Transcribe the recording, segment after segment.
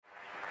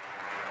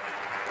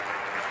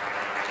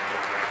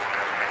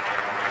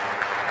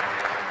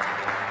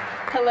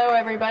Hello,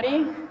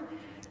 everybody.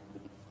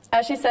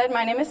 As she said,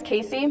 my name is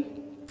Casey.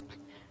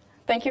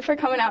 Thank you for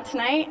coming out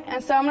tonight.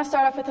 And so I'm going to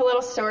start off with a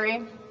little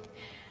story.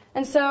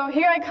 And so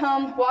here I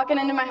come, walking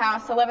into my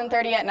house,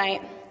 11:30 at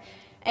night.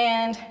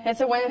 And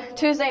it's a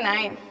Tuesday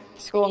night,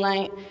 school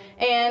night.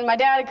 And my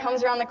dad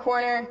comes around the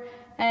corner,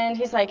 and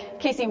he's like,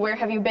 Casey, where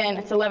have you been?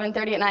 It's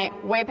 11:30 at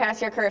night, way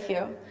past your curfew.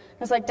 I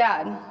was like,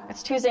 Dad,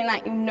 it's Tuesday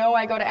night. You know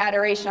I go to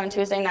adoration on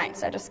Tuesday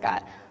nights. I just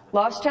got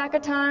lost track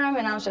of time,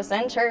 and I was just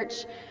in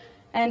church.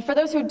 And for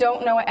those who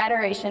don't know what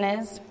adoration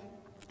is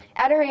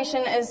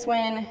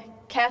when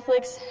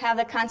Catholics have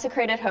the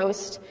consecrated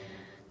host,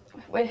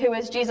 who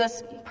is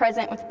Jesus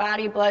present with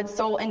body, blood,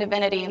 soul, and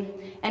divinity.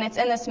 And it's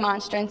in this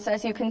monstrance,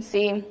 as you can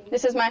see.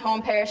 This is my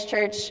home parish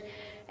church,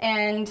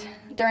 and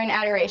during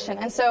adoration.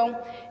 And so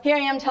here I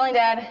am telling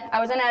Dad, I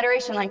was in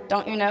adoration, like,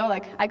 don't you know?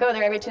 Like, I go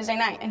there every Tuesday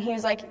night. And he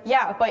was like,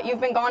 yeah, but you've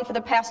been gone for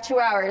the past 2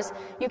 hours.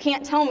 You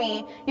can't tell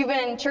me you've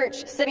been in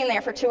church sitting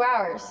there for 2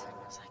 hours.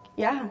 I was like,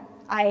 yeah,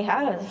 I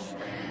have.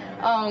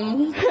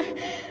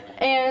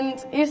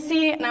 And you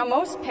see, now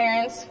most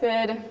parents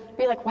would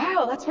be like,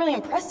 wow, that's really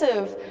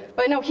impressive.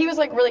 But no, he was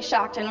like really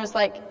shocked and was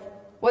like,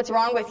 what's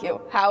wrong with you?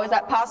 How is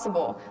that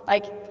possible?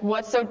 Like,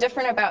 what's so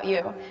different about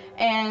you?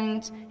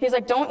 And he's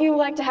like, don't you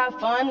like to have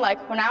fun?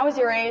 Like, when I was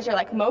your age, or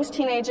like most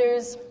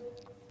teenagers,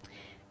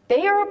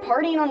 they are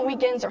partying on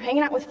weekends or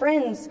hanging out with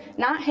friends,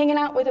 not hanging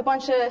out with a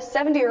bunch of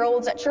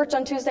 70-year-olds at church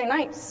on Tuesday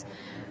nights.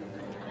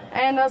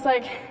 And I was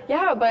like,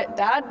 yeah, but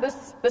Dad,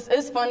 this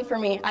is fun for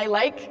me. I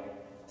like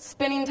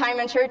spending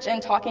time in church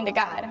and talking to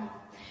God.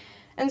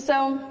 And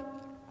so,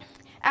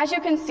 as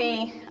you can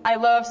see, I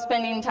love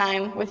spending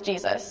time with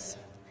Jesus.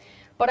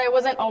 But I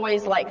wasn't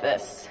always like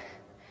this.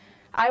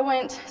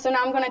 So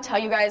now I'm going to tell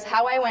you guys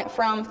how I went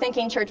from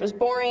thinking church was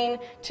boring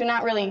to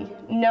not really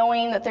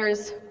knowing that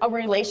there's a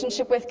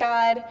relationship with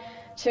God,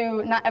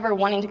 to not ever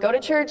wanting to go to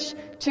church,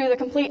 to the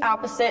complete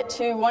opposite,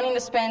 to wanting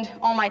to spend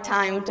all my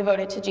time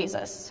devoted to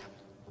Jesus.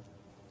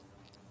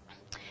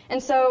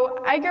 And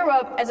so I grew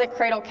up as a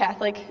cradle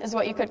Catholic, is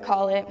what you could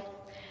call it.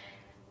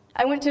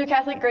 I went to a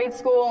Catholic grade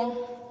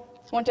school,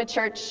 went to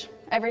church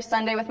every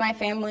Sunday with my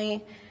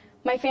family.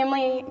 My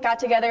family got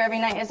together every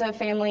night as a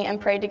family and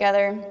prayed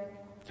together.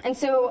 And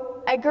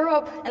so I grew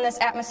up in this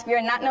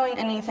atmosphere not knowing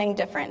anything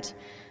different.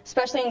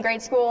 Especially in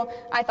grade school,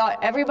 I thought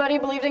everybody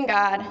believed in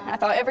God. I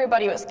thought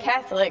everybody was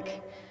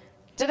Catholic.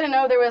 Didn't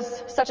know there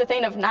was such a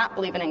thing of not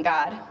believing in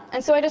God.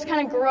 And so I just kind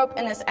of grew up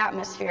in this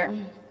atmosphere.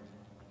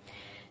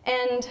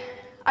 And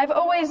I've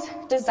always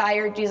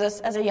desired Jesus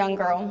as a young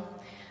girl.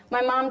 My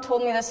mom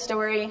told me this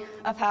story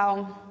of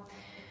how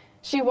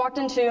she walked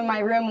into my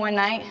room one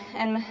night,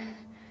 and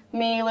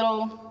me,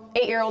 little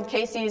 8-year-old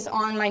Casey's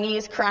on my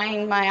knees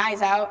crying my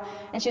eyes out,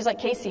 and she's like,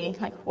 Casey,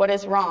 like, what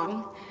is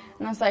wrong?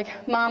 And I was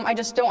like, Mom, I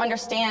just don't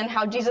understand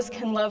how Jesus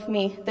can love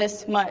me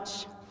this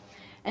much.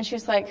 And she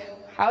was like,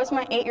 how is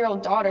my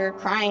 8-year-old daughter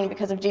crying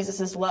because of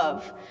Jesus'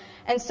 love?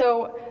 And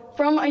so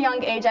from a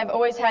young age, I've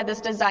always had this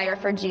desire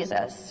for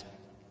Jesus.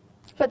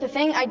 But the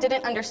thing I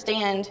didn't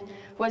understand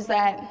was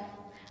that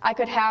I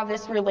could have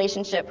this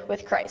relationship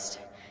with Christ.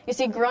 You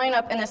see, growing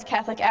up in this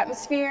Catholic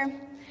atmosphere,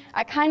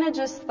 I kind of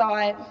just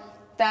thought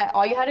that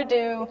all you had to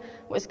do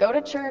was go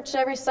to church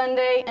every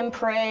Sunday and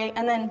pray,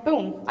 and then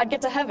boom, I'd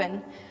get to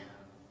heaven.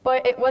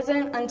 But it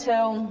wasn't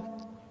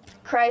until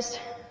Christ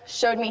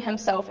showed me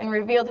himself and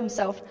revealed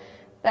himself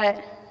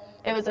that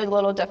it was a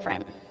little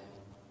different.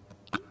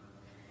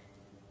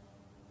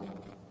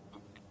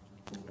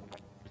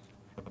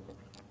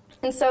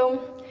 And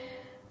so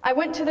I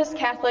went to this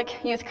Catholic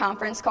youth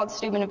conference called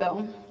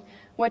Steubenville,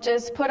 which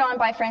is put on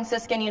by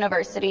Franciscan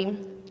University.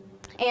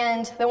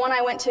 And the one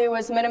I went to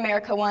was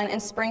Mid-America one in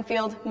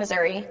Springfield,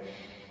 Missouri.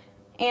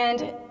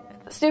 And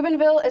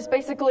Steubenville is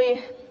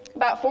basically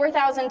about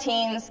 4,000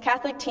 teens,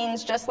 Catholic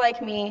teens just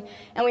like me,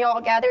 and we all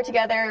gather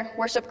together,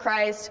 worship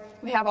Christ.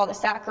 We have all the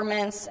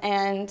sacraments,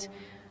 and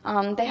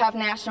they have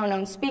national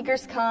known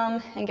speakers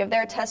come and give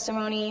their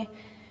testimony,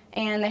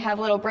 and they have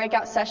little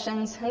breakout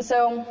sessions. And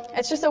so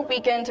it's just a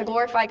weekend to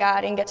glorify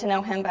God and get to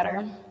know him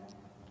better.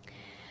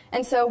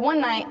 And so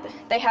one night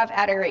they have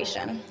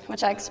adoration,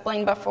 which I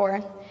explained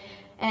before.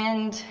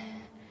 And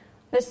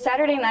this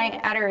Saturday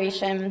night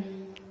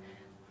adoration,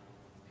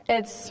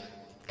 it's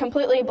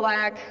completely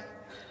black.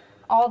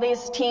 All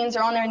these teens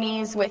are on their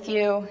knees with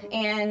you,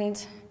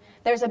 and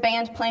there's a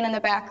band playing in the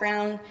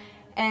background.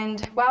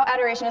 And while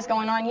adoration is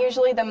going on,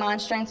 usually the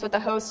monstrance with the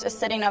host is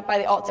sitting up by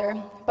the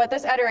altar. But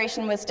this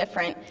adoration was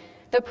different.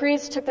 The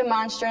priest took the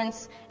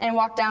monstrance and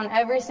walked down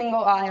every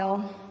single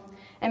aisle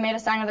and made a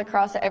sign of the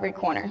cross at every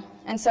corner.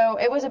 And so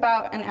it was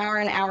about an hour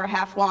and a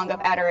half long of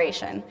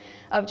adoration,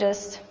 of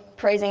just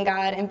praising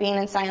God and being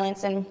in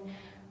silence and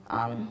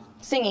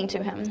singing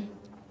to him.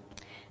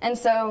 And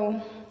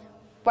so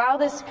while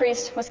this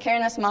priest was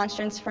carrying this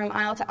monstrance from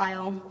aisle to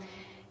aisle,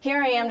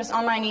 here I am just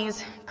on my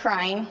knees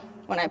crying.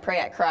 When I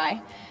pray, I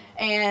cry.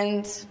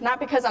 And not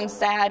because I'm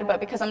sad, but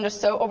because I'm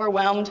just so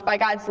overwhelmed by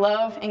God's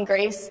love and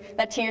grace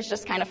that tears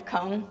just kind of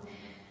come.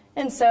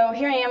 And so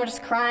here I am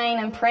just crying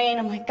and praying.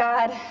 I'm like,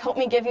 God, help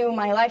me give you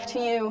my life to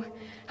you.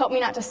 Help me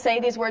not to say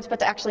these words, but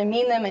to actually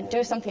mean them and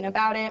do something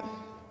about it.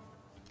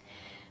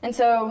 And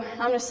so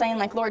I'm just saying,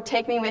 like, Lord,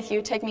 take me with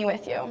you, take me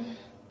with you.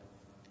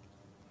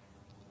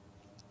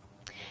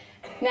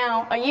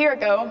 Now, a year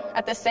ago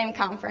at this same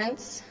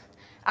conference,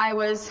 it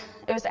was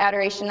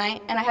Adoration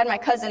Night, and I had my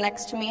cousin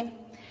next to me.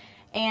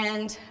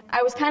 And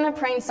I was kind of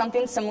praying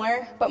something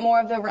similar, but more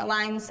of the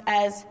lines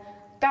as,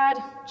 God,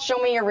 show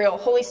me you're real.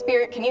 Holy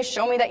Spirit, can you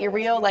show me that you're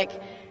real?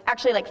 Like,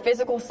 actually, like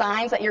physical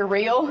signs that you're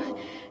real.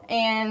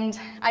 And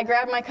I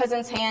grabbed my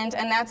cousin's hand,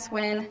 and that's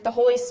when the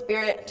Holy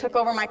Spirit took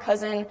over my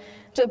cousin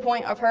to the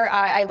point of her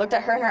eye. I looked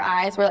at her, and her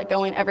eyes were like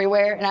going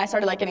everywhere, and I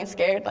started like getting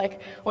scared,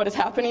 like, what is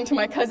happening to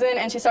my cousin?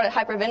 And she started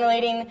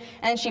hyperventilating,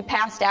 and she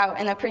passed out,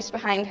 and the priest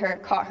behind her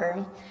caught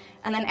her.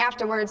 And then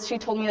afterwards, she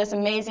told me this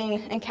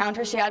amazing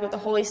encounter she had with the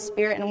Holy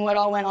Spirit and what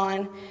all went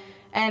on.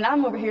 And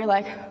I'm over here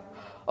like,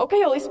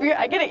 okay, Holy Spirit,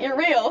 I get it, you're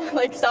real.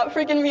 Like, stop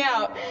freaking me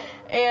out.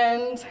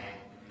 And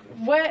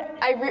what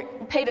I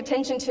paid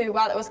attention to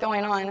while that was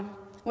going on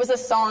was a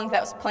song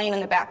that was playing in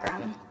the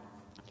background.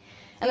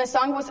 And the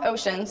song was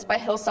Oceans by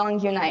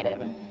Hillsong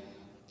United.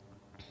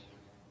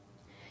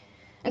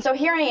 And so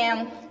here I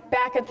am,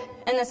 back in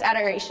this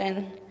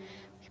adoration,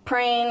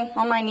 praying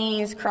on my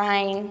knees,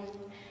 crying,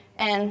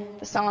 and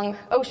the song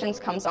Oceans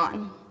comes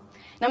on.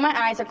 Now my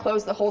eyes are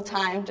closed the whole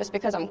time just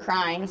because I'm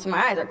crying, so my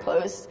eyes are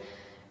closed.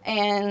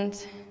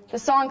 And the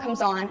song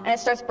comes on, and it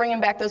starts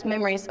bringing back those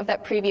memories of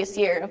that previous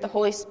year, of the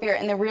Holy Spirit,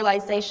 and the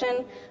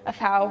realization of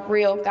how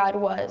real God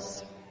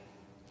was.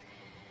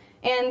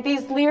 And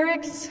these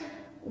lyrics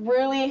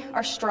really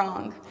are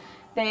strong.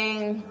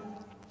 They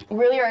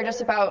really are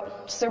just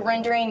about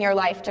surrendering your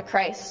life to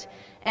Christ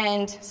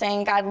and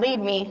saying, God, lead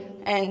me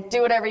and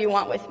do whatever you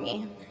want with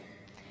me.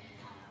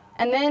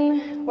 And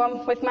then,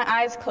 with my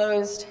eyes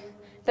closed,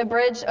 the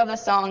bridge of the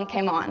song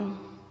came on.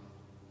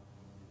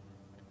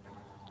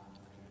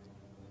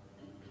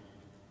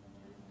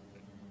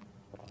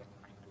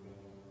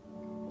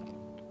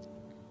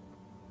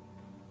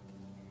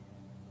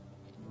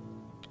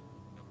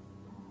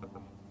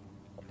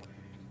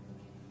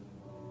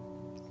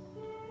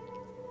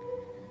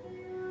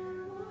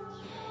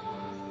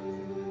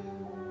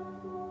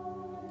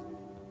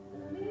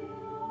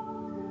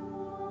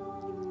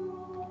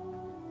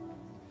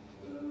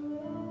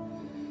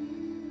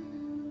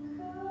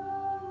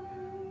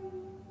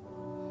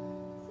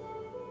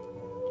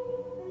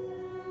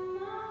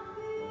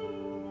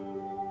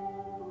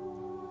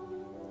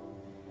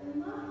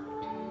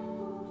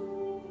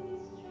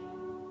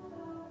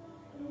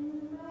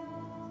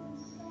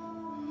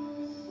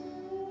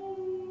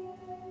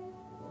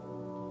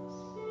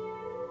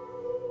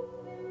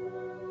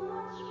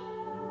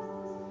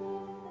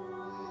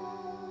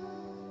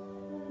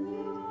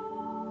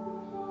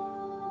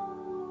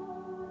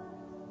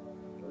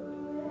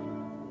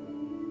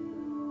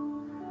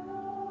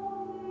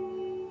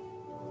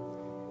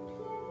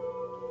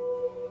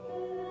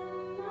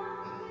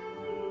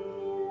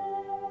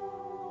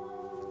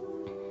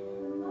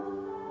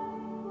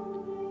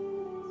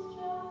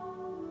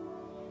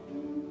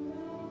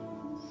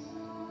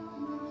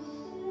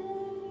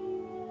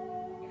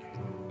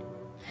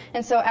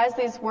 And so as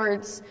these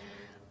words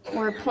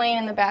were playing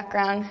in the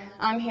background,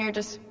 I'm here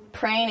just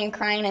praying and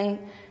crying and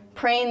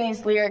praying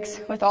these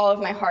lyrics with all of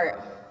my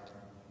heart.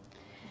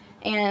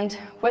 And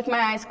with my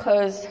eyes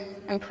closed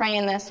and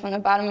praying this from the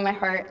bottom of my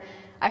heart,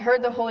 I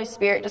heard the Holy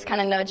Spirit just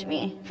kind of nudge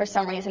me for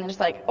some reason and just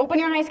like, open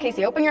your eyes,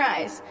 Casey, open your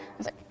eyes. I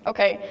was like,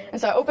 okay.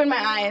 And so I opened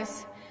my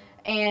eyes,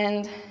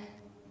 and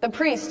the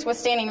priest was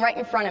standing right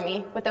in front of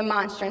me with the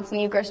monstrance and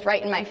the Eucharist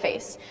right in my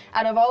face.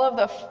 Out of all of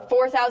the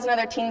 4,000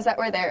 other teens that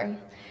were there,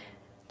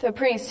 the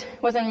priest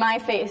was in my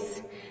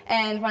face.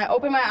 And when I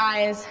opened my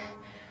eyes,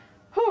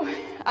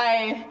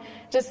 I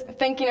just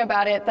thinking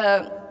about it,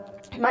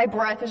 my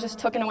breath was just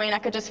taken away, and I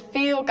could just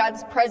feel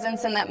God's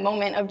presence in that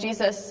moment of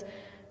Jesus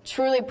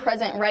truly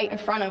present right in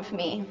front of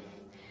me.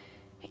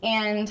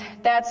 And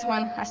that's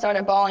when I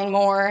started bawling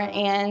more,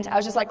 and I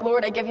was just like,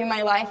 Lord, I give you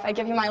my life, I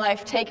give you my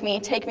life, take me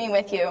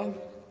with you.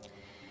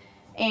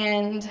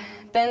 And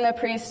then the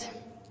priest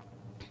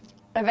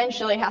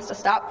eventually has to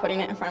stop putting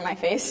it in front of my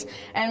face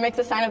and makes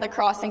a sign of the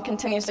cross and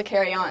continues to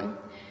carry on.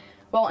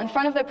 Well, in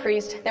front of the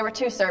priest, there were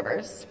two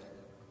servers,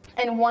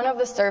 and one of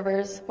the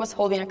servers was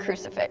holding a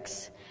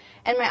crucifix.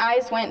 And my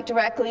eyes went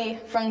directly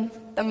from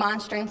the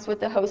monstrance with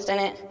the host in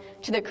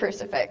it to the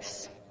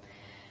crucifix.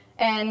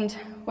 And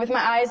with my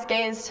eyes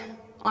gazed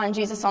on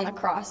Jesus on the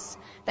cross,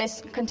 they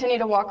continue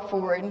to walk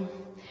forward.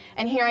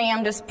 And here I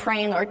am just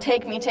praying, Lord,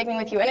 take me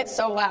with you. And it's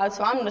so loud,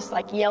 so I'm just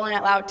like yelling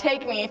out loud,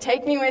 take me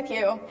with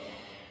you.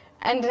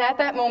 And at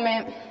that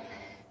moment,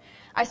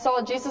 I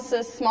saw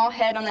Jesus' small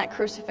head on that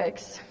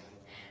crucifix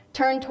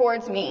turn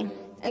towards me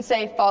and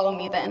say, follow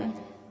me then.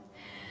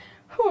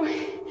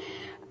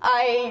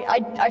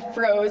 I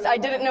froze. I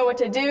didn't know what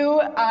to do.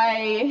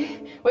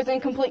 I was in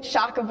complete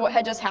shock of what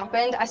had just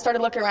happened. I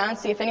started looking around to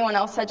see if anyone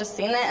else had just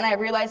seen that, and I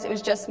realized it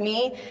was just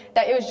me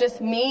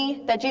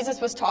that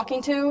Jesus was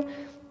talking to.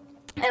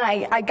 And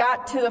I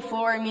got to the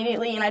floor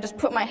immediately, and I just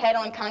put my head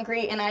on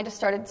concrete, and I just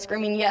started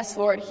screaming, yes,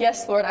 Lord,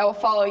 I will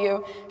follow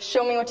you.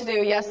 Show me what to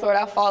do. Yes, Lord,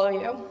 I'll follow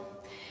you.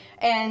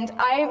 And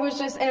I was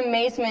just in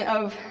amazement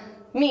of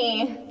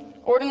me,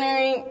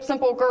 ordinary,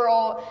 simple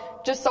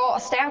girl, just saw a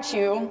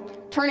statue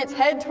turn its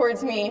head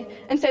towards me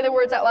and say the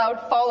words out loud,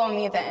 follow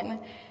me then.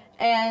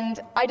 And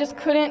I just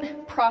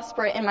couldn't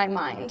prosper it in my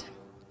mind.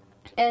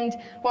 And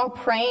while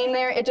praying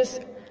there,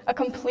 a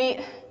complete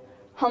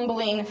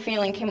humbling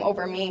feeling came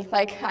over me.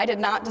 Like I did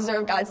not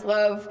deserve God's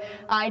love.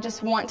 I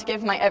just want to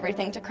give my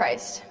everything to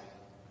Christ.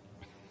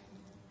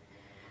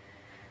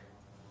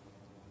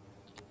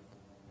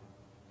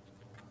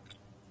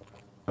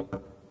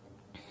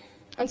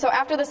 And so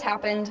after this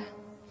happened,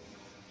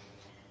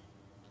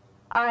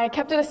 I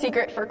kept it a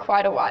secret for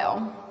quite a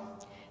while.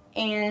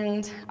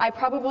 And I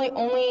probably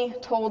only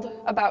told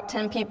about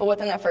 10 people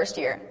within the first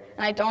year.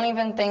 And I don't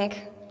even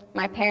think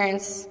my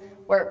parents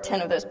were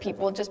 10 of those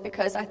people, just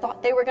because I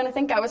thought they were going to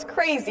think I was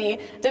crazy.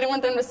 Didn't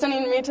want them to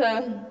send me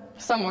to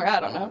somewhere,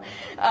 I don't know.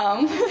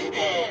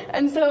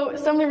 And so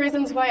some of the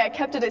reasons why I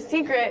kept it a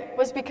secret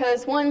was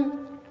because,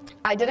 one,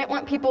 I didn't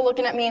want people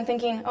looking at me and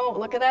thinking, oh,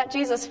 look at that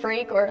Jesus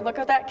freak, or look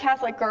at that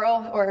Catholic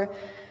girl, or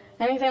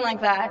anything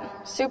like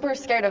that. Super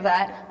scared of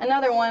that.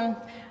 Another one,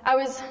 I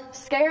was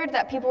scared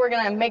that people were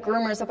going to make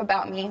rumors up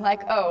about me,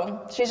 like,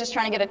 oh, she's just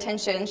trying to get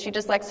attention, she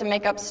just likes to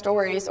make up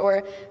stories,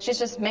 or she's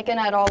just making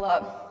it all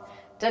up.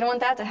 Didn't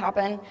want that to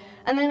happen.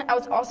 And then I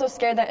was also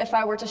scared that if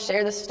I were to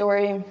share this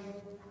story,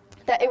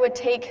 that it would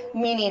take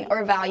meaning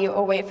or value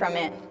away from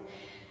it.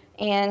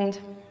 And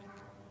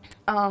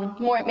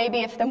maybe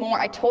if the more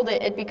I told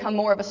it, it'd become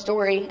more of a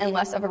story and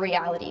less of a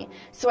reality.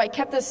 So I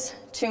kept this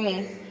to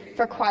me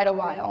for quite a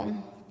while.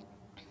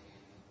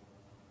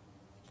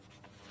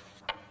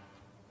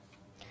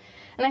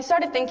 And I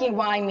started thinking,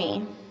 why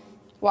me?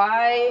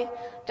 Why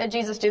did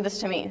Jesus do this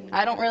to me?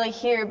 I don't really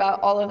hear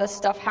about all of this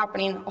stuff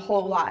happening a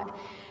whole lot.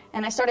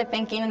 And I started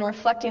thinking and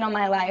reflecting on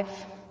my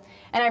life.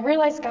 And I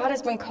realized God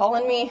has been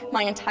calling me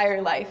my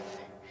entire life.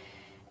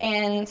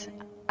 And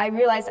I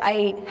realized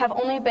I have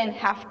only been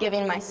half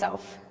giving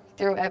myself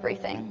through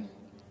everything.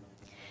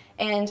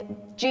 And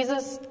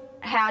Jesus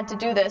had to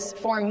do this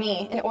for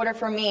me in order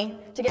for me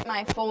to get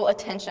my full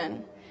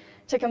attention,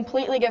 to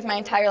completely give my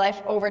entire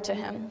life over to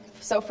him.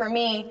 So for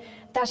me,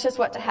 that's just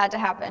what had to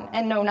happen.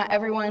 And no, not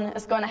everyone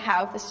is going to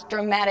have this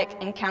dramatic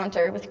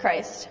encounter with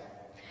Christ.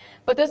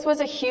 But this was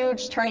a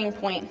huge turning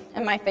point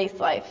in my faith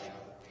life.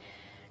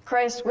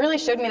 Christ really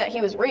showed me that he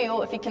was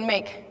real if he can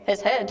make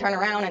his head turn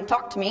around and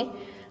talk to me.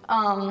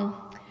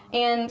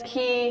 And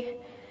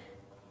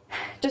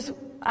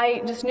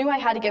I just knew I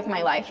had to give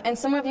my life. And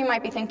some of you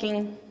might be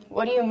thinking,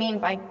 what do you mean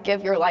by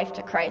give your life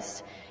to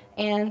Christ?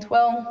 And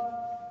well,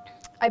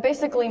 I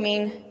basically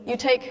mean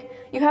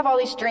you have all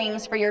these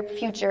dreams for your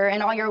future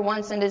and all your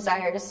wants and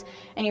desires,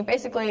 and you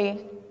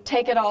basically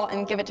take it all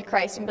and give it to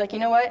Christ and be like, you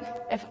know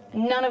what? If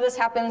none of this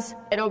happens,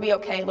 it'll be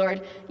okay,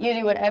 Lord. You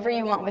do whatever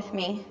you want with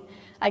me.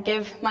 I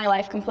give my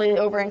life completely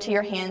over into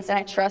your hands, and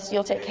I trust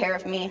you'll take care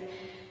of me.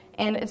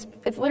 And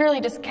it's literally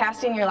just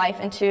casting your life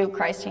into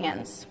Christ's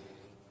hands.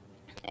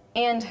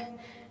 And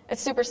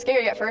it's super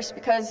scary at first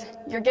because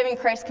you're giving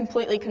Christ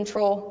completely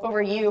control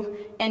over you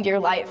and your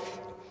life.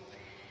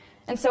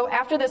 And so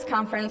after this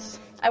conference,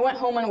 I went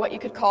home on what you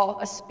could call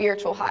a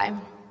spiritual high.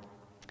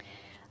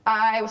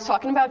 I was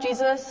talking about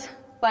Jesus,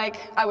 like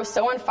I was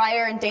so on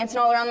fire and dancing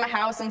all around my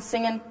house and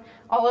singing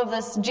all of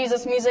this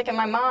Jesus music, and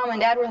my mom and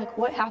dad were like,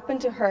 what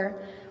happened to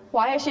her?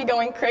 Why is she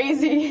going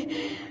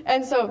crazy?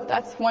 And so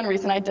that's one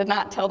reason I did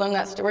not tell them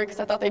that story, because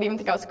I thought they'd even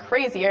think I was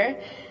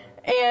crazier.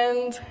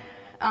 And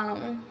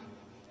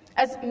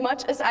as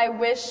much as I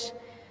wish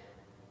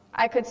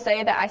I could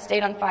say that I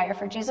stayed on fire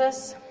for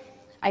Jesus,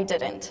 I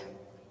didn't.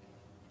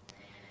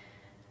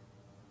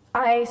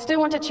 I still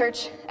went to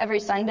church every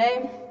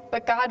Sunday,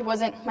 but God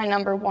wasn't my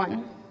number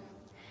one.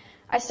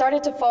 I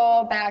started to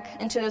fall back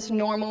into this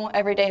normal,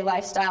 everyday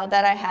lifestyle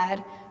that I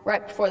had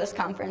right before this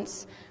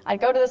conference.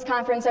 I'd go to this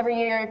conference every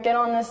year, get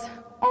on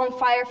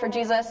fire for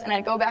Jesus, and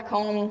I'd go back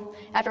home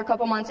after a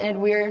couple months and it'd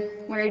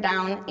wear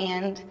down,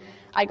 and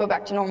I'd go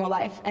back to normal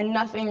life. And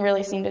nothing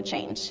really seemed to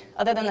change,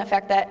 other than the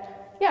fact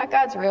that, yeah,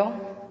 God's real.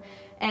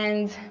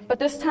 But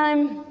this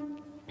time,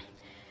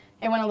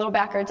 it went a little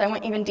backwards. I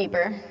went even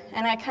deeper,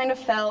 and I kind of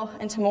fell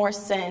into more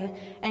sin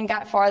and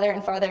got farther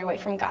and farther away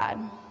from God.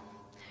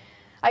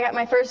 I got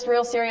my first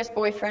real serious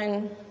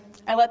boyfriend.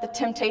 I let the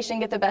temptation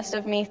get the best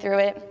of me through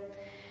it.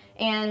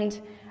 And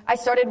I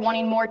started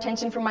wanting more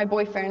attention from my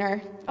boyfriend,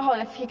 or, oh,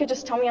 if he could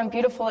just tell me I'm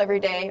beautiful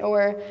every day,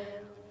 or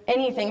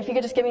anything, if he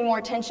could just give me more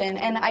attention.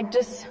 And I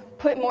just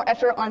put more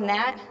effort on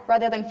that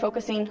rather than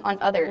focusing on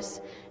others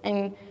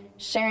and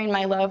sharing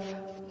my love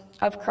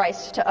of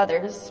Christ to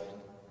others.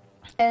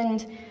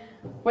 And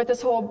with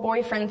this whole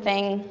boyfriend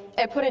thing,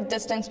 it put a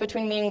distance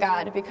between me and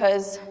God,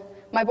 because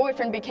my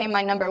boyfriend became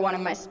my number one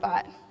in my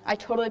spot. I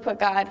totally put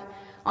God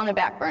on the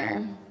back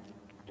burner.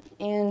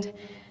 And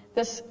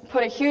this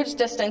put a huge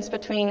distance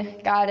between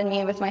God and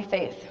me with my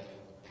faith.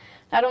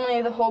 Not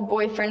only the whole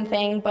boyfriend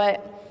thing,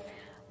 but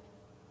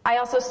I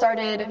also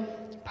started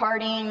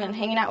partying and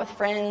hanging out with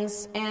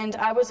friends, and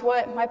I was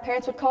what my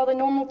parents would call the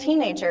normal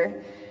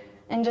teenager,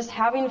 and just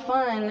having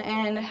fun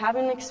and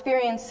having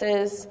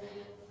experiences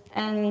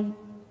and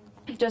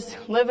just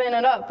living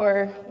it up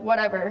or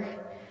whatever.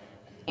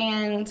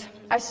 And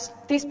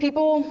these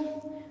people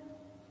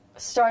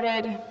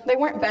they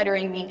weren't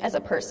bettering me as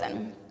a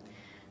person.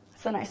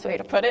 That's a nice way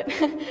to put it.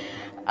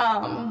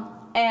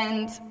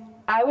 And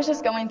I was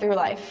just going through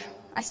life.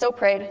 I still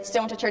prayed,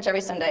 still went to church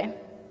every Sunday.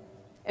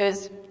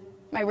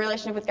 My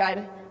relationship with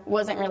God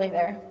wasn't really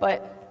there, but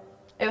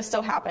it was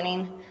still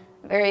happening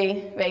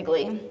very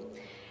vaguely.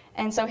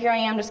 And so here I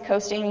am just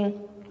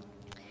coasting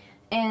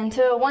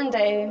until one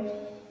day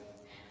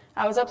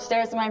I was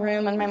upstairs in my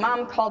room and my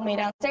mom called me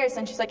downstairs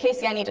and she's like,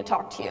 "Casey, I need to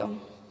talk to you."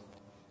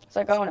 I was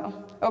like, "Oh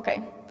no,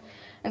 okay."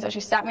 And so she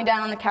sat me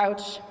down on the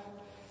couch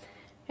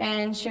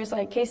and she was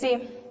like,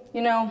 "Casey,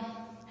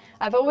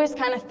 I've always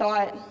kind of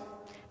thought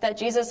that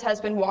Jesus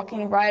has been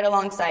walking right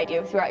alongside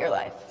you throughout your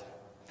life.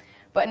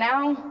 But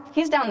now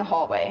he's down the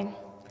hallway."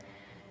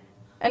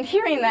 And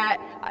hearing that,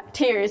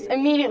 tears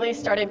immediately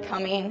started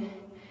coming.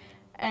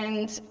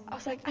 And I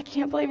was like, "I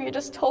can't believe you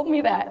just told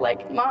me that.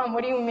 Like, Mom,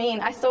 what do you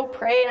mean? I still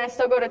pray and I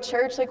still go to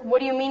church. Like, what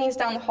do you mean he's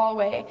down the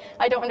hallway?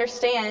 I don't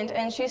understand."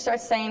 And she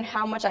starts saying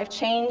how much I've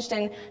changed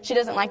and she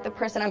doesn't like the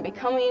person I'm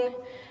becoming.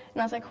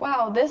 And I was like,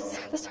 "Wow, this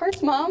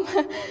hurts, Mom."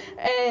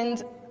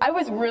 And I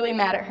was really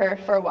mad at her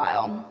for a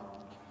while.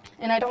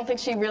 And I don't think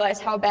she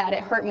realized how bad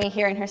it hurt me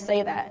hearing her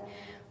say that.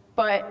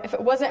 But if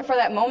it wasn't for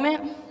that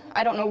moment,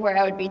 I don't know where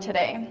I would be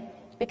today.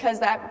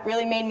 Because that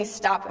really made me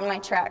stop in my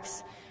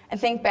tracks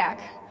and think back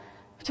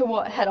to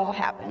what had all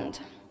happened.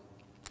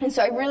 And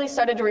so I really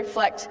started to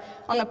reflect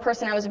on the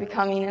person I was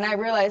becoming, and I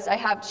realized I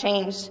have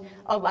changed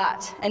a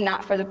lot, and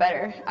not for the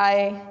better.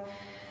 I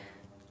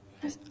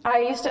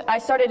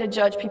started to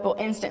judge people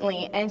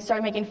instantly and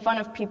started making fun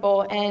of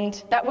people,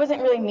 and that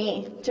wasn't really me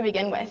to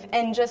begin with.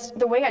 And just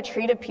the way I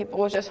treated people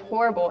was just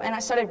horrible, and I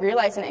started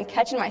realizing it and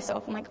catching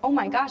myself. I'm like, "Oh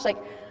my gosh, like,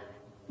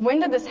 when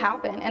did this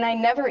happen?" And I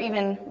never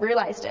even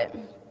realized it.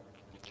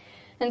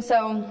 And so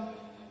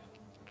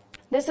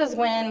this is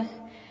when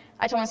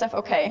I told myself,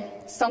 okay,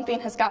 something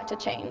has got to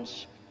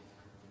change.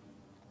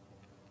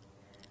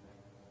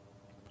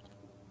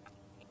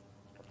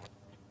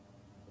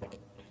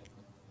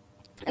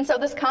 And so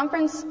this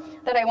conference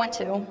that I went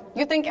to,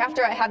 you'd think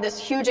after I had this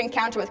huge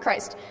encounter with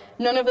Christ,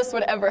 none of this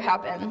would ever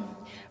happen.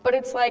 But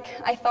it's like,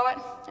 I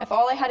thought if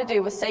all I had to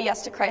do was say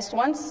yes to Christ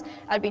once,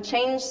 I'd be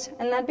changed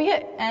and that'd be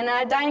it. And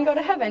I'd die and go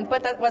to heaven.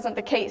 But that wasn't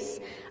the case.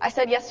 I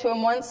said yes to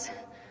him once,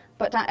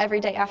 but not every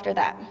day after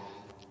that.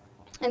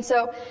 And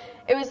so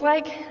it was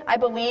like I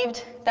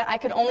believed that I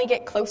could only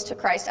get close to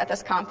Christ at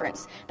this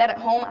conference, that at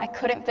home I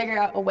couldn't figure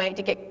out a way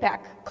to get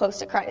back close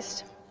to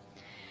Christ.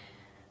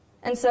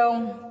 And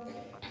so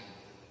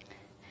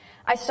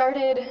I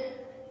started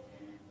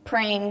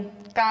praying,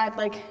 "God,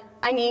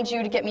 I need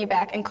you to get me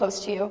back and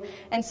close to you."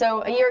 And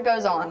so a year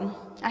goes on.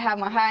 I have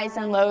my highs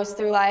and lows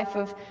through life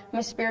of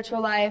my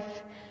spiritual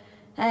life.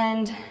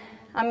 And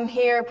I'm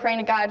here praying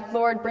to God,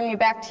 "Lord, bring me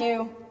back to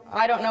you.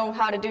 I don't know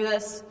how to do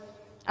this.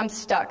 I'm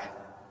stuck."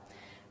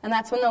 And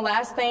that's when the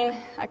last thing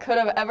I could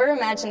have ever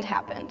imagined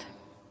happened.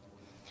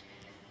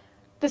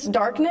 This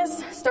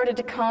darkness started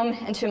to come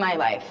into my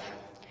life.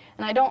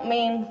 And I don't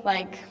mean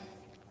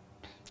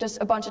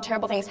just a bunch of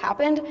terrible things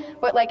happened,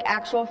 but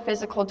actual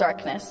physical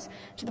darkness,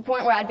 to the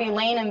point where I'd be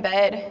laying in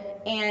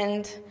bed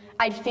and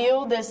I'd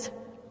feel this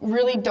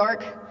really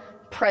dark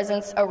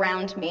presence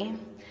around me.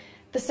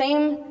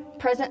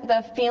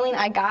 The feeling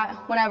I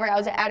got whenever I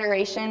was at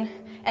adoration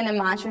and the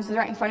monstrance was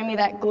right in front of me,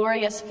 that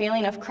glorious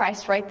feeling of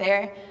Christ right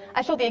there,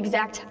 I felt the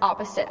exact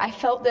opposite. I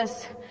felt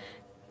this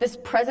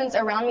presence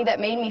around me that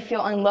made me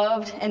feel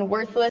unloved and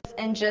worthless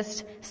and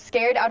just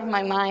scared out of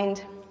my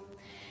mind.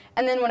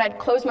 And then when I'd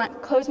close my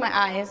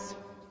eyes,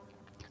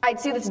 I'd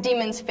see this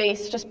demon's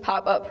face just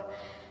pop up.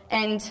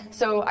 And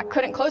so I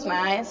couldn't close my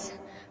eyes.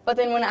 But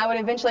then when I would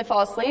eventually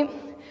fall asleep,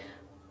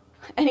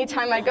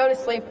 anytime I go to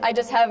sleep, I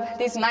just have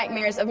these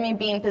nightmares of me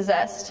being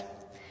possessed.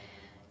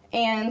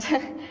 And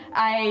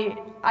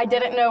I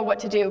didn't know what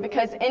to do,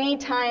 because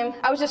anytime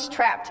I was just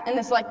trapped in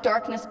this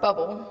darkness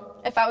bubble.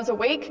 If I was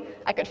awake,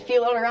 I could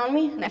feel it around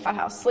me, and if I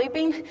was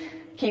sleeping,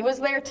 he was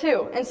there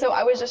too. And so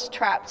I was just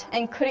trapped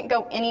and couldn't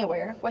go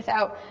anywhere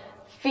without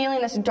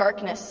feeling this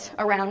darkness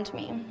around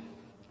me.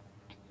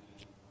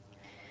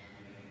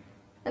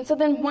 And so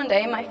then one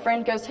day my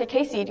friend goes, "Hey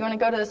Casey, do you want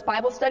to go to this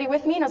Bible study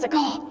with me?" And I was like,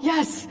 "Oh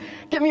yes,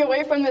 get me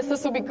away from this.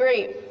 This will be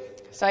great."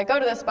 So I go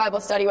to this Bible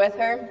study with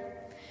her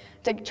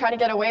to try to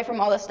get away from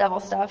all this devil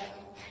stuff.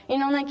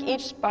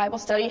 Each Bible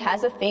study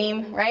has a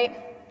theme, right?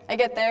 I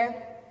get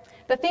there.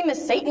 The theme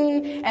is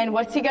Satan and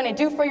what's he going to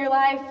do for your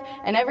life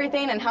and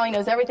everything, and how he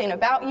knows everything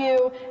about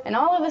you and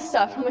all of this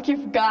stuff. I'm like,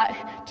 "You've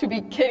got to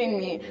be kidding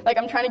me."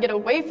 I'm trying to get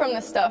away from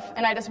this stuff,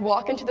 and I just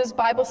walk into this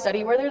Bible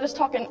study where they're just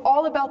talking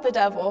all about the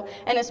devil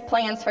and his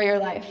plans for your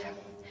life.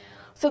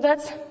 So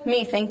that's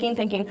me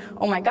thinking,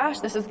 "Oh my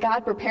gosh, this is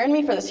God preparing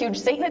me for this huge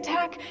Satan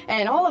attack,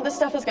 and all of this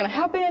stuff is going to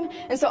happen."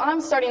 And so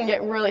I'm starting to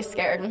get really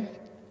scared.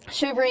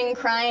 shivering,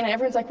 crying, and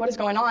everyone's like, what is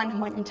going on? I'm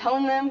like, I'm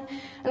telling them.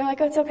 And they're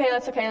like, oh, that's okay,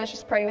 let's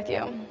just pray with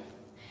you.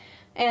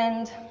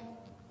 And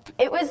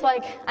it was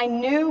like I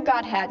knew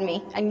God had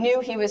me. I knew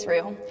he was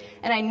real.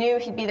 And I knew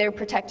he'd be there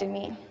protecting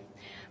me.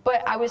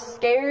 But I was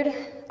scared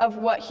of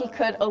what he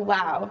could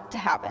allow to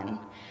happen.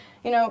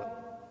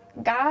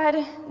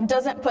 God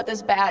doesn't put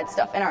this bad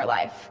stuff in our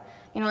life.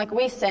 Like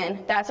we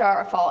sin, that's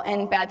our fault,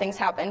 and bad things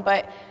happen.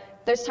 But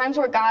there's times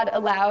where God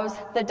allows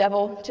the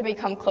devil to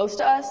become close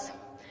to us,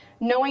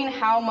 knowing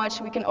how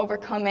much we can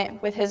overcome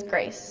it with his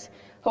grace,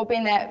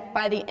 hoping that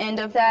by the end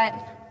of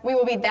that, we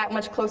will be that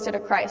much closer to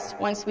Christ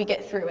once we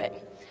get through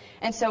it.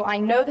 And so I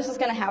know this is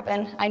going to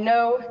happen. I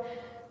know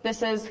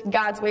this is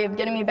God's way of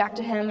getting me back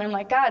to him. And I'm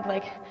like, God,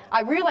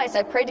 I realized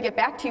I prayed to get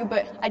back to you,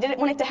 but I didn't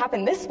want it to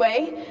happen this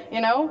way,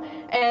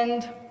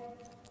 And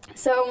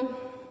so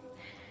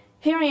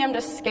here I am,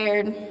 just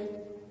scared.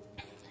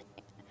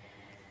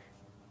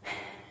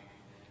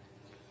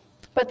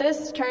 But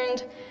this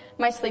turned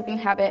my sleeping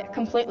habit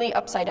completely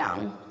upside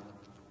down.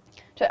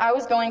 So I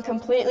was going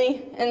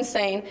completely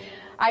insane.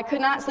 I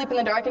could not sleep in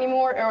the dark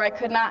anymore, or I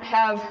could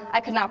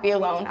not be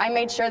alone. I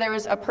made sure there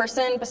was a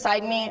person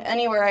beside me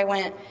anywhere I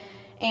went.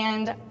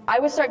 And I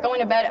would start going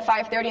to bed at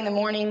 5:30 in the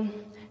morning,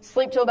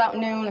 sleep till about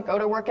noon, go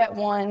to work at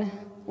 1,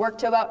 work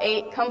till about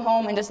 8, come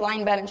home and just lie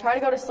in bed and try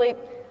to go to sleep.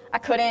 I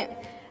couldn't,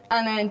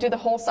 and then do the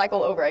whole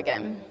cycle over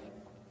again.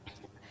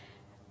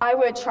 I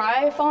would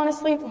try falling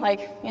asleep,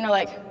 like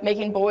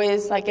making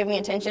boys give me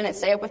attention and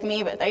stay up with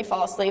me, but they'd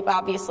fall asleep,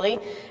 obviously.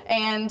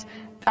 And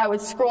I would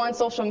scroll on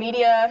social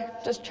media,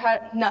 just try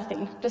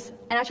nothing.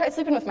 And I tried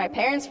sleeping with my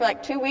parents for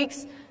 2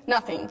 weeks,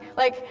 nothing.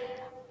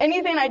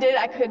 Anything I did,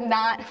 I could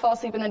not fall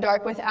asleep in the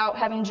dark without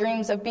having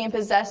dreams of being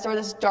possessed or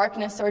this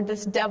darkness or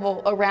this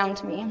devil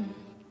around me.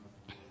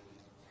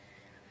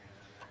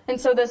 And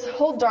so this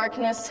whole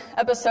darkness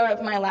episode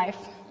of my life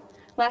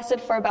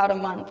lasted for about a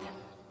month.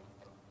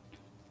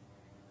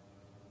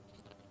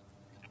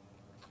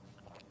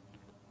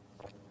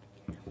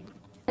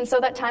 And so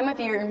that time of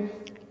year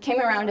came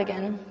around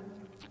again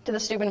to the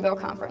Steubenville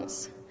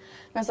conference.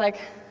 And I was like,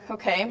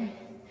 okay,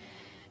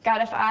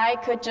 God, if I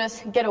could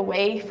just get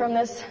away from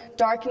this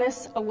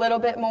darkness a little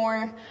bit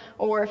more,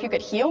 or if you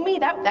could heal me,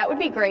 that would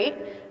be great.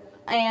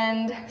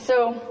 And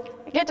so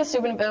I get to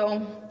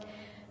Steubenville,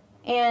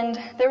 and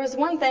there was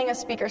one thing a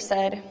speaker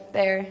said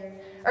there.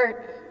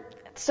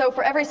 So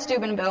for every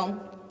Steubenville,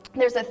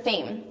 there's a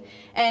theme.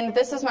 And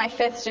this is my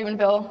 5th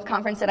Steubenville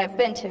conference that I've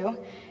been to.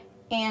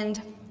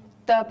 And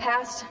the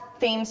past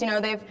themes,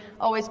 they've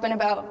always been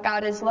about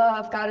God is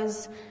love, God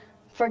is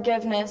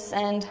forgiveness,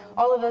 and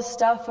all of this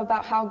stuff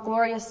about how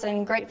glorious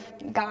and great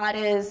God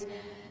is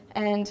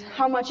and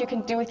how much you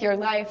can do with your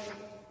life.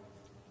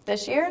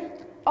 This year,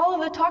 all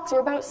of the talks were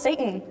about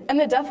Satan and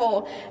the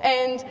devil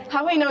and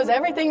how he knows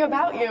everything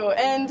about you.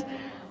 And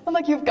I'm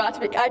like, you've got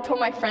to be. I told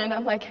my friend,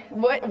 I'm like,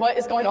 what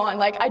is going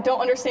on? I don't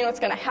understand what's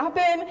going to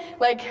happen.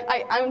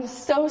 I'm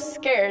so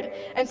scared.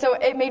 And so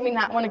it made me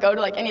not want to go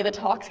to any of the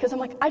talks, because I'm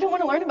like, I don't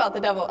want to learn about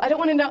the devil. I don't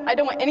want to know. I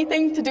don't want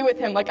anything to do with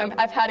him.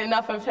 I've had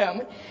enough of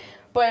him.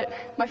 But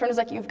my friend was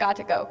like, you've got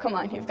to go. Come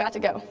on, you've got to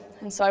go.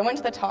 And so I went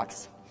to the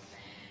talks.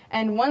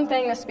 And one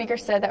thing the speaker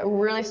said that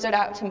really stood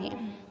out to me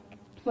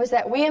was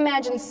that we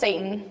imagine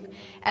Satan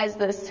as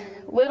this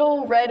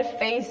little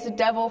red-faced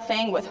devil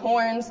thing with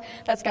horns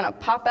that's going to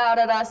pop out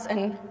at us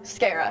and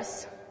scare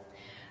us.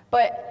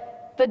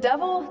 But the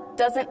devil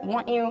doesn't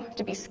want you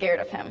to be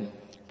scared of him.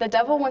 The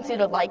devil wants you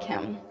to like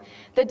him.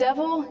 The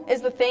devil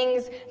is the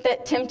things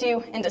that tempt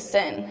you into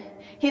sin.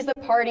 He's the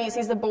parties,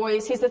 he's the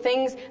boys, he's the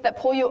things that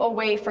pull you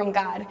away from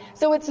God.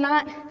 So it's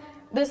not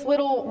this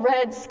little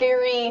red,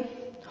 scary,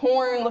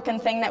 horn-looking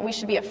thing that we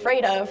should be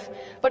afraid of,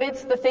 but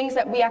it's the things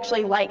that we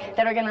actually like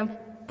that are going to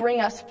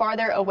bring us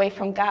farther away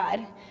from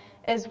God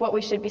is what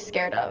we should be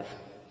scared of.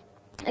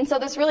 And so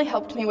this really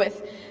helped me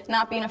with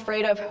not being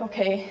afraid of,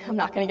 okay, I'm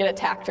not going to get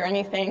attacked or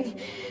anything.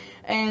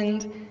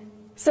 And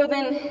so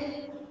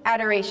then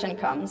adoration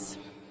comes.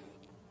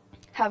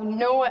 Have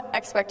no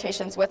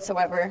expectations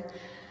whatsoever.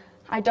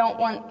 I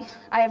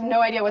have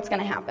no idea what's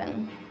going to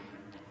happen.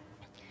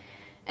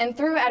 And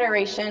through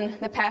adoration,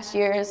 the past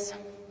years,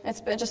 it's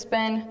just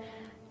been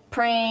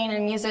praying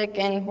and music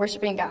and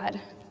worshiping God.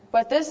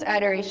 But this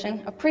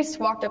adoration, a priest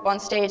walked up on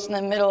stage in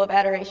the middle of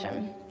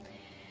adoration.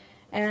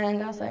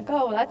 And I was like,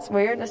 oh, that's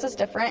weird. This is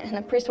different. And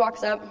the priest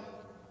walks up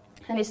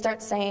and he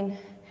starts saying,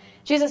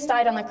 Jesus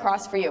died on the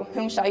cross for you.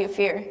 Whom shall you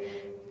fear?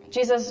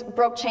 Jesus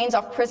broke chains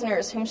off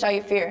prisoners. Whom shall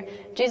you fear?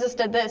 Jesus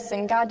did this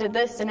and God did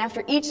this. And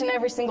after each and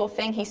every single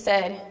thing he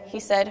said,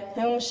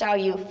 whom shall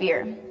you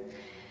fear?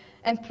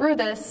 And through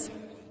this,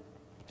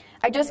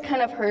 I just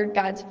kind of heard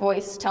God's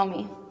voice tell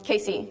me,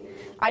 Casey,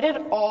 I did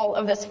all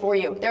of this for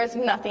you. There's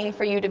nothing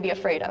for you to be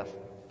afraid of.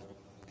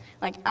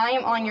 I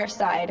am on your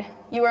side.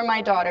 You are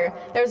my daughter.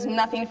 There's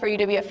nothing for you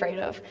to be afraid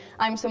of.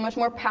 I'm so much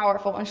more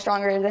powerful and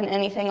stronger than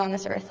anything on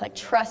this earth.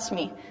 Trust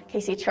me,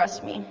 Casey,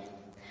 trust me.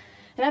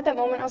 And at that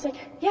moment, I was like,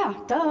 yeah,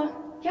 duh.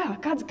 Yeah,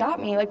 God's got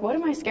me. What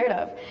am I scared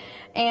of?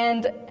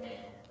 And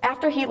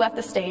after he left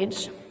the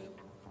stage,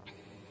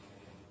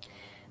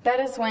 that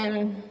is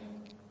when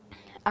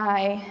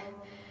I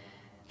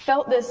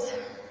felt this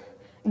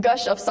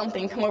gush of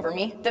something come over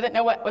me. Didn't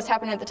know what was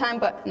happening at the time,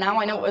 but now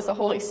I know it was the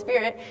Holy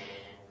Spirit.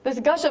 This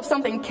gush of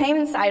something came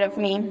inside of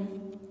me,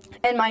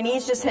 and my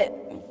knees just hit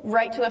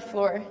right to the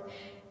floor.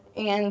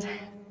 And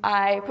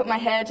I put my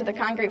head to the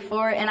concrete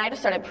floor, and I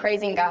just started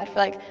praising God for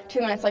like 2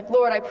 minutes. Like,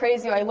 Lord, I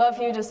praise you. I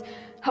love you. Just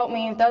help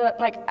me.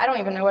 Like, I don't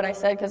even know what I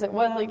said because it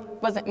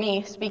wasn't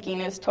me speaking.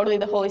 It was totally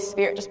the Holy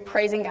Spirit just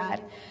praising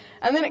God.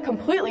 And then it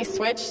completely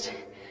switched,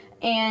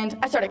 and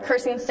I started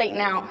cursing Satan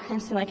out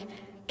and saying, like,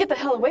 get the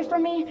hell away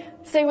from me.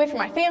 Stay away from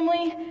my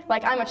family.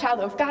 Like, I'm a child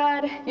of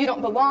God. You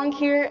don't belong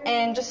here.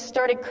 And just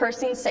started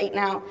cursing Satan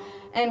out.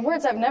 And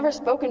words I've never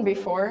spoken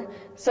before,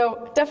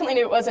 so definitely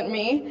knew it wasn't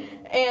me.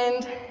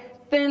 And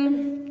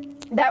then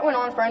that went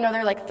on for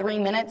another like 3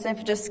 minutes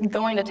of just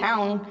going to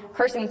town,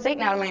 cursing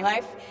Satan out of my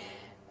life.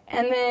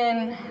 And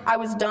then I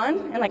was done,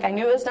 and like I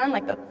knew it was done,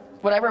 like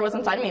whatever was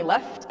inside of me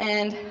left.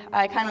 And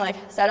I kind of like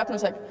sat up and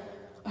was like,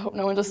 I hope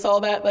no one just saw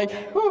that, like,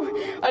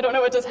 whew, I don't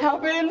know what just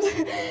happened.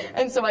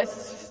 And so I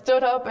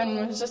stood up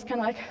and was just kind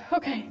of like,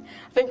 okay,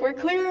 I think we're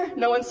clear.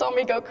 No one saw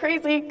me go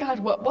crazy. God,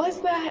 what was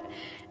that?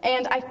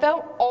 And I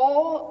felt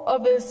all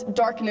of this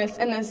darkness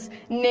and this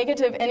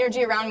negative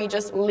energy around me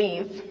just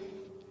leave.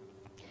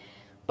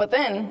 But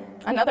then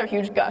another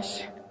huge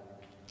gush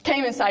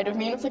came inside of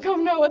me, and I was like, oh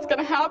no, what's going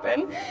to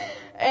happen?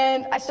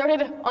 And I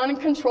started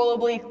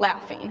uncontrollably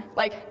laughing,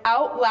 like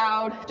out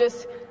loud,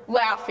 just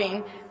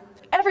laughing.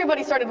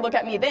 Everybody started to look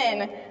at me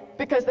then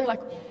because they're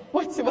like,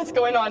 what's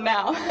going on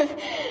now?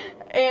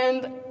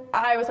 And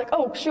I was like,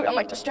 oh shoot, I'm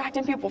like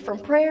distracting people from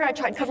prayer. I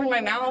tried covering my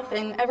mouth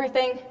and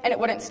everything, and it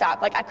wouldn't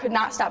stop. Like I could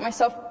not stop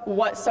myself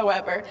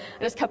whatsoever.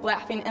 I just kept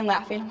laughing and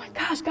laughing. I'm like,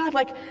 gosh, God,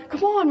 like,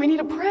 come on, we need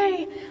to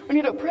pray. We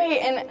need to pray.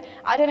 And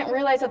I didn't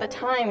realize at the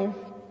time,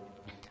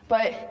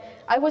 but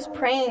I was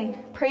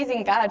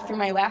praising God through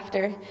my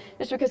laughter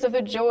just because of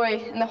the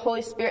joy and the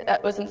Holy Spirit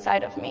that was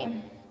inside of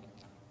me.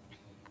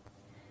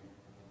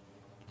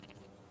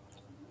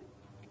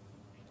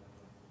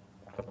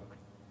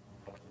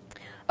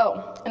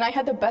 Oh, and I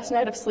had the best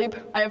night of sleep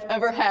I have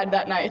ever had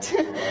that night.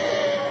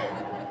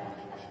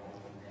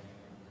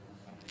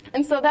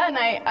 And so that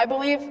night, I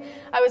believe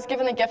I was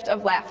given the gift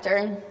of laughter.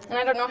 And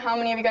I don't know how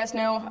many of you guys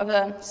know of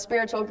the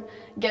spiritual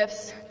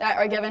gifts that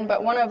are given,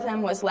 but one of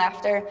them was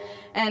laughter.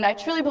 And I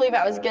truly believe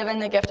I was given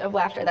the gift of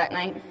laughter that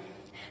night.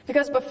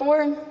 Because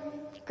before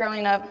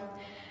growing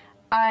up,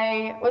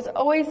 I was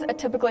always a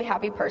typically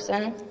happy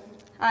person.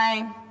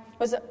 I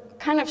was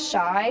kind of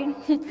shy.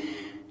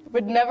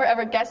 Would never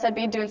ever guess I'd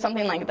be doing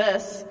something like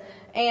this.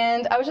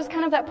 And I was just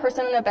kind of that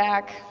person in the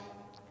back,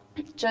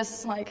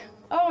 just like,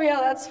 oh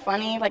yeah, that's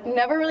funny, like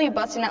never really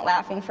busting out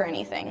laughing for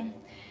anything.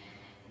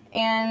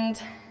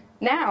 And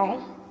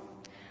now,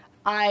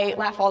 I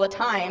laugh all the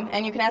time,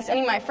 and you can ask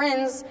any of my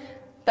friends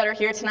that are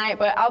here tonight,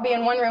 but I'll be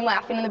in one room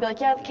laughing, and they'll be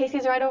like, yeah,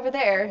 Casey's right over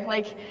there.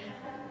 Like,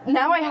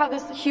 now I have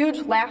this huge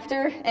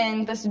laughter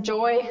and this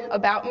joy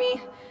about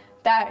me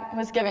that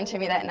was given to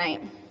me that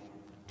night.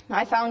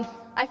 I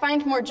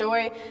find more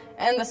joy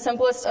in the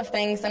simplest of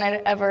things than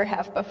I'd ever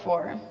have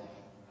before.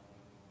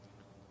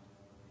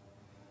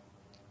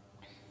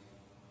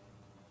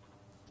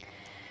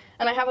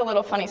 And I have a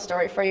little funny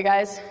story for you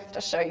guys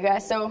to show you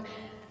guys. So,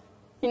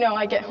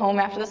 I get home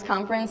after this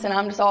conference, and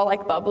I'm just all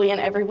like bubbly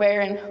and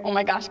everywhere, and oh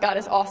my gosh, God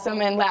is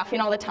awesome, and laughing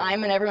all the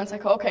time, and everyone's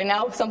like, okay,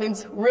 now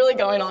something's really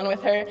going on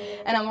with her.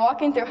 And I'm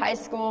walking through high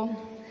school,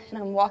 and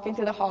I'm walking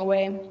through the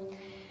hallway,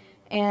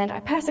 and I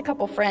pass a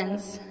couple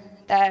friends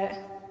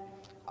that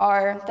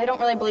they don't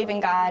really believe in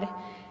God,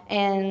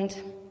 and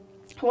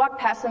I walk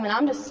past them, and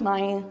I'm just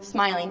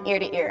smiling ear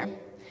to ear.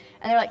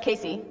 And they're like,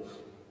 Casey,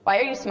 why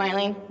are you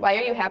smiling? Why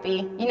are you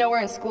happy?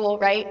 We're in school,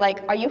 right?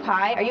 Like, are you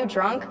high? Are you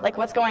drunk? Like,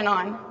 what's going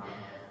on?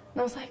 And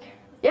I was like,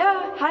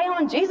 yeah, high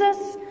on Jesus.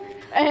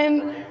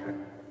 And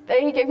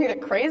they gave me the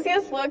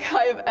craziest look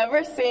I have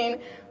ever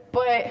seen.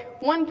 But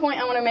one point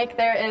I want to make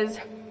there is,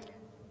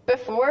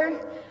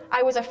 before,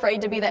 I was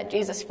afraid to be that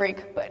Jesus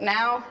freak, but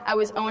now I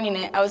was owning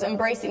it. I was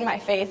embracing my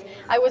faith.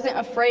 I wasn't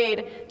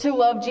afraid to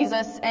love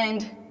Jesus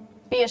and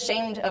be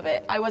ashamed of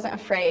it. I wasn't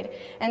afraid.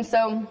 And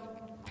so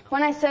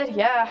when I said,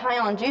 yeah, high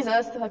on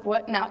Jesus, they're like,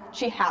 what? Now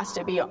she has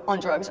to be on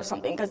drugs or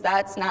something, because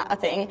that's not a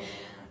thing. And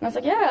I was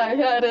like,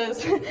 yeah, it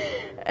is.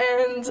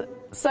 And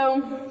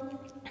so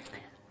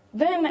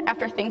then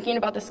after thinking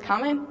about this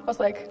comment, I was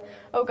like,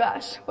 oh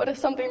gosh, what if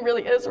something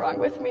really is wrong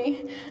with me?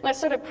 And I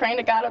started praying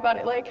to God about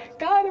it, like,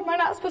 God, am I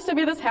not supposed to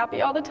be this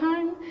happy all the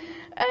time?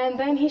 And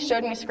then he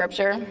showed me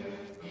scripture.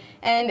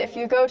 And if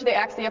you go to the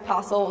Acts of the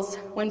Apostles,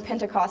 when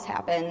Pentecost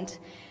happened,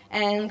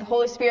 and the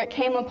Holy Spirit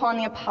came upon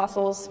the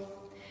apostles,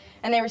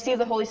 and they received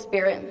the Holy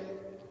Spirit,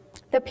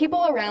 the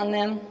people around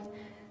them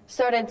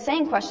started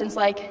saying questions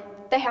like,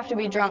 they have to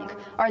be drunk.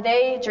 Are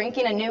they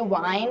drinking a new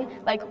wine?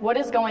 Like, what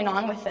is going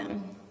on with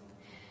them?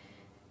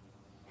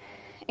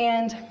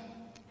 And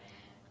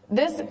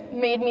this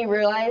made me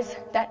realize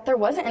that there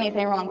wasn't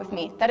anything wrong with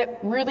me, that it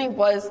really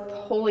was the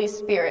Holy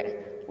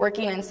Spirit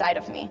working inside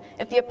of me.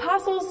 If the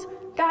apostles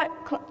got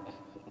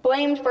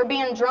blamed for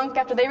being drunk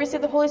after they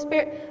received the Holy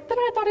Spirit, then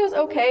I thought it was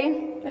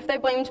okay if they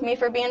blamed me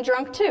for being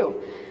drunk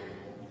too.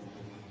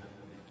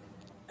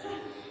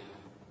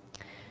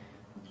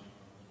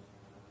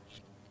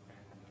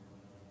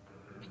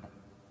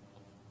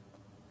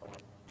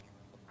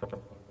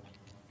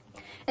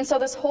 And so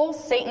this whole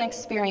Satan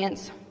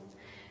experience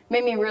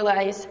made me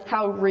realize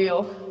how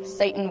real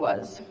Satan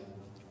was.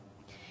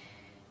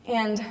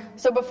 And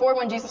so before,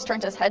 when Jesus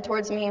turned his head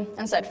towards me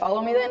and said,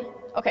 "Follow me," then,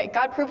 okay,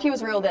 God proved he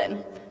was real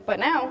then. But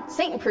now,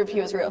 Satan proved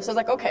he was real. So I was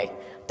like, okay,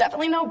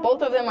 definitely know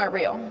both of them are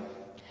real.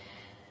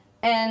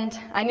 And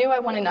I knew I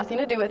wanted nothing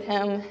to do with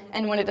him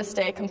and wanted to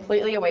stay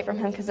completely away from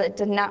him because I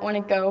did not want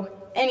to go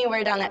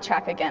anywhere down that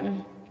track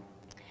again.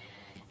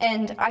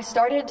 And I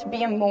started to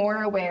be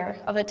more aware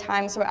of the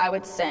times where I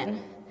would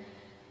sin,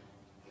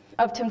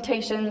 of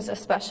temptations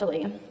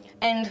especially.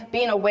 And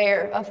being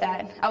aware of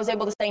that, I was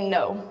able to say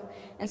no.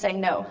 And say,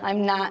 "No,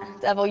 I'm not,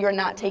 devil, you're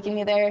not taking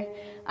me there.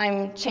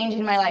 I'm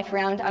changing my life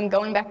around. I'm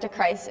going back to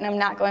Christ, and I'm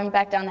not going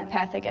back down that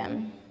path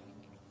again."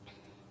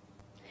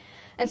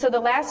 And so the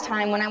last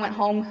time when I went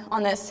home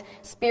on this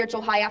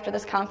spiritual high after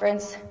this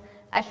conference,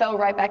 I fell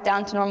right back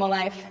down to normal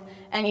life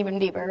and even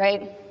deeper,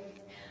 right?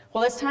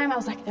 Well, this time I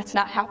was like, that's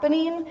not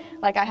happening.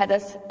 Like, I had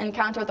this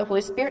encounter with the Holy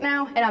Spirit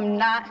now, and I'm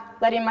not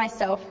letting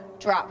myself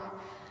drop.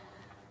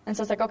 And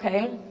so it's like,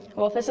 okay,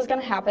 well, if this is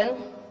going to happen,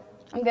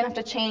 I'm going to have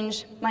to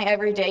change my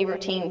everyday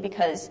routine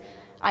because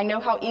I know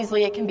how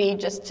easily it can be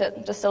just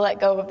to let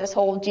go of this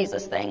whole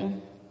Jesus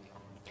thing.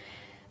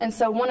 And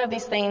so one of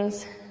these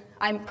things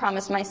I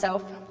promised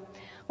myself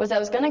was I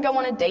was going to go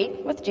on a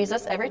date with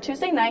Jesus every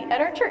Tuesday night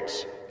at our church,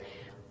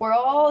 where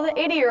all the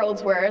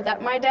 80-year-olds were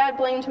that my dad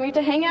blamed me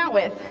to hang out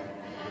with.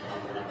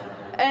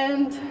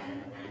 And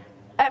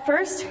at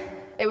first,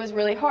 it was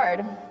really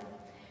hard.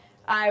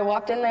 I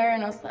walked in there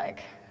and I was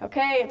like,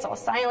 okay, it's all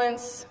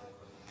silence.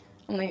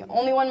 I'm the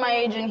only one my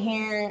age in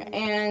here,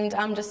 and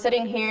I'm just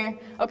sitting here.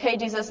 Okay,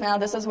 Jesus, now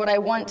this is what I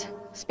want.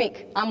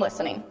 Speak. I'm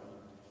listening.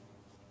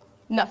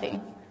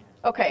 Nothing.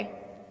 Okay,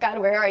 God,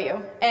 where are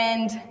you?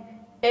 And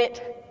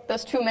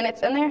those 2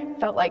 minutes in there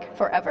felt like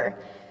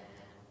forever.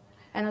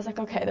 And I was like,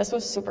 okay, this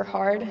was super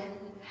hard.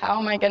 How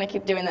am I going to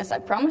keep doing this? I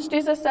promised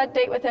Jesus I'd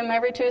date with him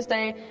every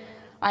Tuesday.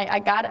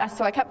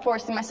 So I kept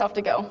forcing myself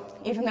to go,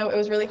 even though it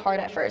was really hard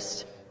at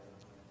first.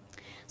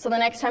 So the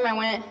next time I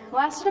went, it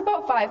lasted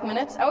about 5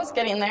 minutes. I was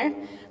getting there.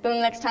 But the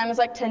next time was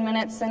like 10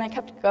 minutes, and I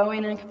kept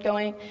going and I kept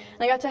going.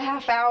 And I got to a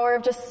half hour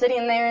of just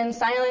sitting there in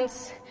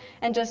silence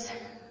and just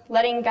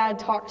letting God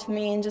talk to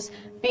me and just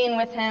being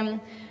with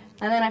him.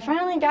 And then I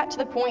finally got to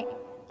the point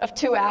of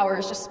 2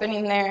 hours just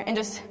spending there and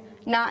just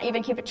not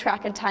even keeping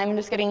track of time and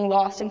just getting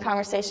lost in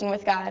conversation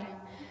with God.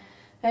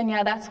 And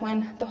yeah, that's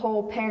when the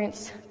whole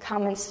parents'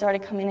 comments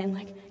started coming in,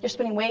 like, you're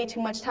spending way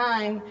too much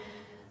time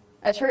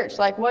at church.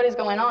 Like, what is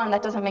going on?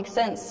 That doesn't make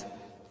sense.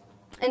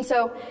 And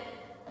so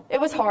it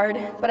was hard,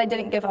 but I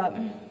didn't give up.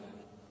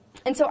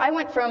 And so I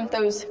went from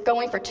those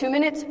going for 2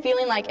 minutes,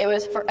 feeling like it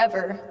was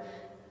forever,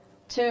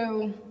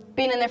 to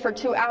being in there for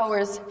 2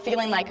 hours,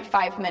 feeling like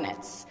 5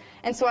 minutes.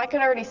 And so I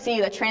could already see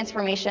the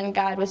transformation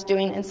God was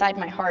doing inside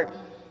my heart.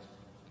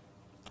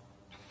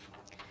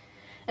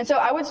 And so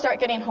I would start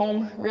getting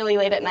home really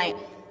late at night,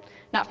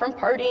 not from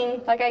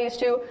partying like I used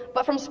to,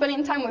 but from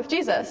spending time with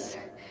Jesus.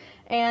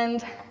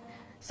 And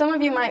some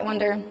of you might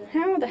wonder,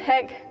 how the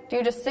heck do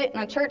you just sit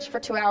in a church for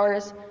 2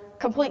 hours,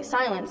 complete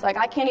silence? Like,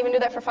 I can't even do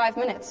that for 5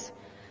 minutes.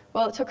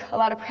 Well, it took a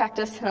lot of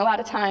practice and a lot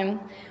of time,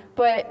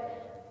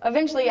 but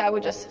eventually I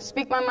would just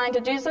speak my mind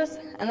to Jesus,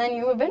 and then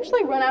you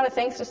eventually run out of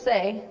things to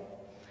say.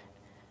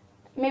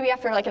 Maybe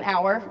after like an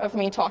hour of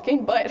me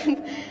talking, but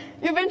you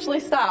eventually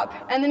stop,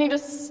 and then you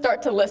just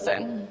start to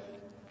listen.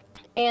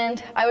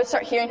 And I would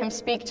start hearing him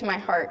speak to my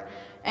heart.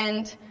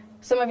 And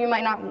some of you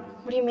might not,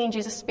 what do you mean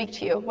Jesus speak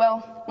to you?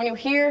 Well, when you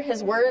hear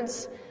his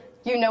words,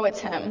 you know it's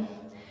him.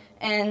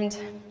 And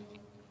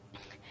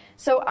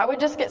so I would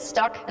just get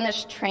stuck in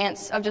this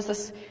trance of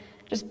just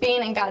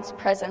being in God's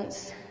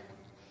presence.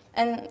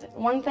 And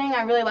one thing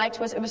I really liked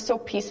was it was so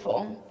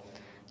peaceful.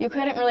 You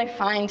couldn't really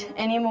find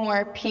any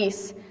more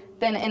peace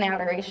than in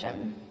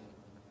adoration.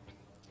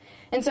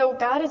 And so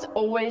God is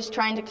always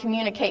trying to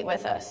communicate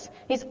with us.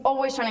 He's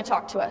always trying to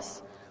talk to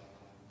us.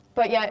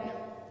 But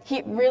yet,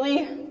 he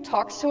really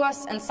talks to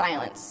us in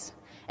silence.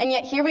 And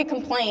yet here we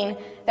complain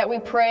that we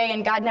pray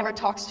and God never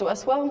talks to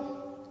us.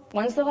 Well,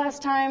 when's the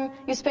last time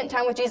you spent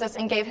time with Jesus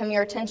and gave him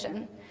your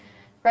attention?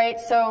 Right?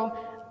 So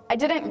I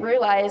didn't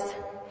realize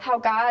how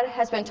God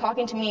has been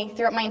talking to me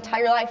throughout my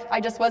entire life. I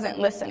just wasn't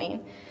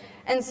listening.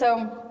 And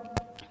so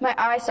my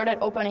eyes started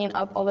opening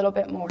up a little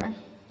bit more.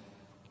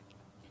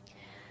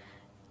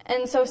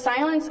 And so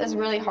silence is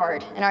really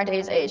hard in our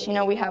day's age. You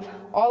know, we have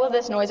all of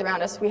this noise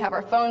around us. We have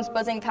our phones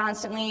buzzing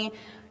constantly,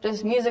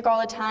 just music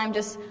all the time.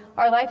 Just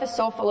our life is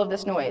so full of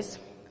this noise.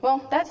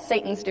 Well, that's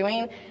Satan's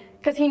doing,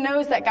 because he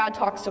knows that God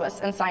talks to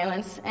us in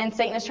silence, and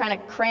Satan is trying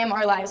to cram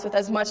our lives with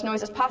as much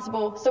noise as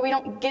possible so we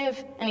don't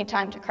give any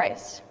time to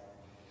Christ.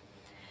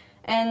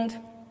 And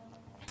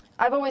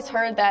I've always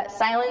heard that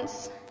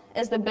silence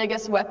is the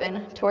biggest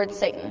weapon towards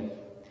Satan,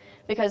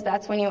 because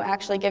that's when you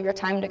actually give your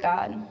time to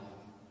God.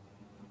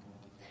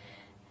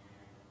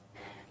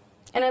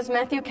 And as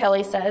Matthew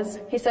Kelly says,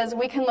 he says,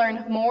 we can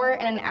learn more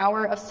in an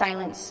hour of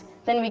silence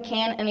than we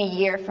can in a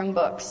year from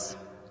books.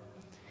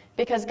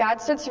 Because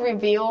God starts to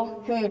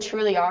reveal who you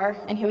truly are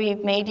and who he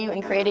made you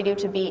and created you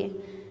to be,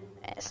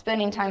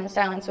 spending time in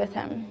silence with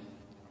him.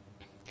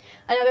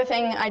 Another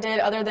thing I did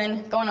other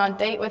than going on a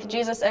date with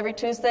Jesus every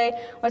Tuesday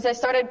was I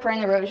started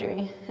praying the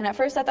rosary. And at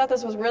first I thought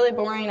this was really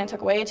boring and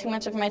took way too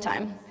much of my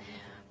time.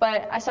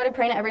 But I started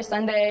praying it every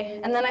Sunday,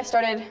 and then I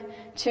started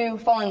to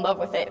fall in love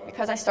with it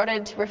because I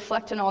started to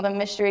reflect on all the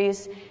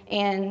mysteries,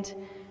 and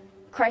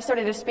Christ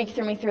started to speak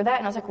through me through that.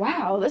 And I was like,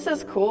 wow, this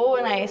is cool.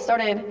 And I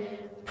started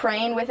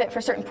praying with it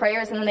for certain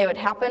prayers, and then they would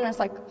happen. And it's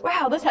like,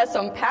 wow, this has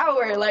some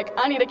power. Like,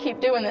 I need to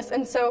keep doing this.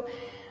 And so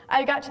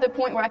I got to the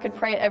point where I could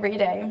pray it every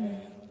day.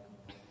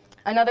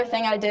 Another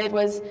thing I did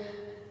was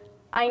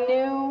I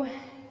knew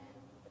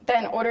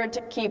that in order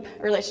to keep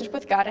a relationship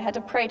with God, I had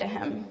to pray to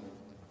him.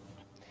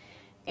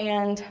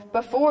 And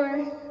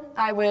before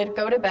I would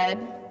go to bed,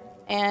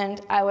 and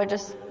I would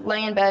just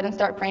lay in bed and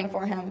start praying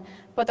for him.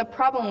 But the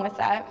problem with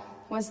that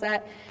was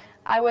that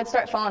I would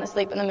start falling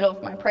asleep in the middle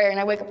of my prayer, and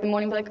I'd wake up in the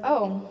morning and be like,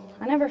 oh,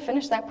 I never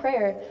finished that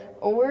prayer.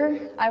 Or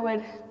I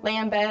would lay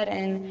in bed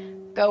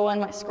and go on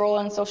my scroll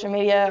on social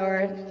media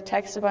or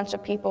text a bunch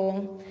of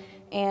people,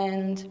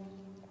 and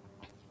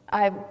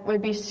I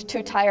would be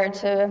too tired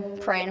to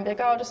pray and be like,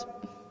 oh, I'll just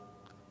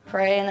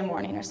pray in the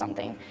morning or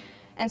something.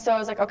 And so I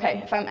was like,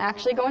 okay, if I'm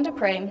actually going to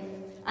pray,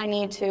 I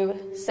need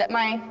to set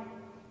my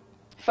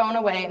phone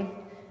away,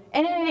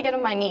 and I need to get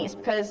on my knees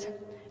because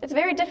it's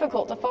very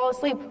difficult to fall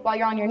asleep while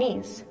you're on your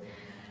knees.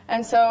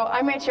 And so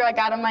I made sure I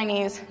got on my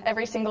knees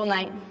every single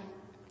night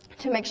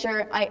to make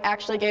sure I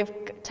actually gave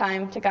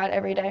time to God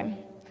every day.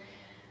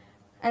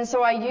 And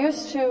so I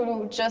used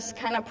to just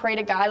kind of pray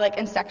to God like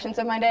in sections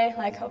of my day,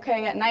 like,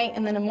 okay, at night,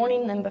 and then in the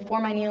morning, and then before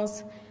my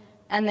meals,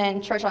 and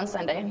then church on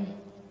Sunday.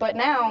 But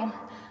now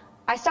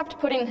I stopped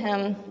putting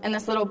him in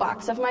this little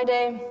box of my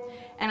day,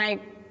 and I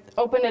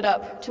opened it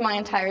up to my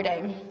entire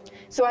day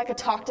so I could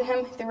talk to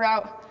him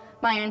throughout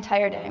my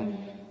entire day.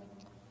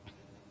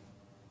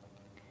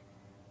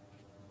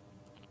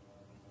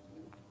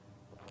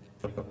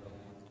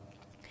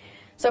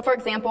 So for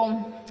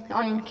example,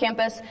 on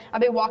campus, I'll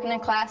be walking in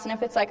class, and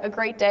if it's like a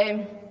great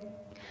day,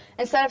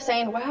 instead of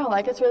saying, wow,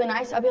 like it's really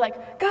nice, I'll be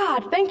like,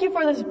 God, thank you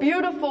for this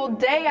beautiful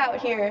day out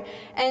here.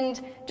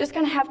 And just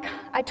kind of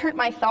I turned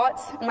my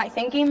thoughts and my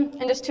thinking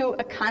into just to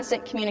a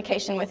constant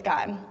communication with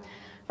God.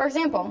 For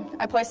example,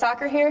 I play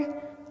soccer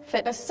here,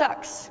 fitness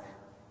sucks.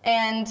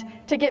 And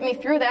to get me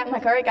through that, I'm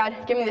like, all right, God,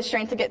 give me the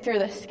strength to get through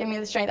this. Give me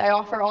the strength. I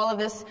offer all of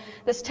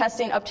this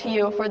testing up to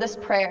you for this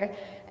prayer.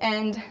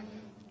 And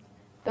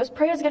those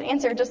prayers get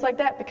answered just like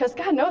that because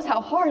God knows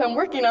how hard I'm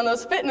working on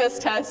those fitness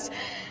tests.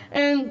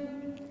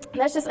 And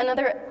that's just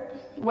another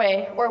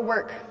way, or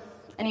work,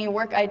 any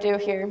work I do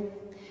here.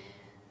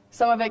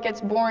 Some of it gets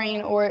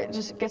boring or it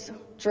just gets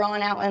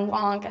drawn out and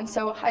long. And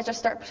so I just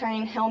start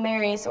praying Hail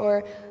Marys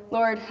or,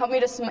 Lord, help me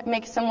to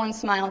make someone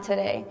smile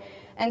today.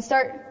 And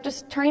start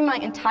just turning my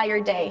entire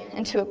day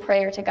into a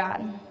prayer to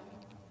God.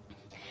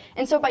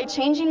 And so by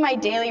changing my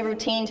daily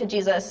routine to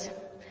Jesus,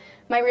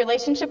 my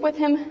relationship with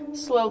him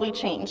slowly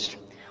changed.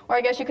 Or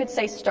I guess you could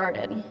say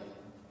started.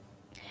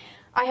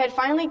 I had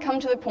finally come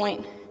to the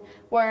point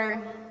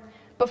where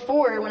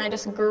before, when I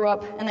just grew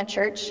up in the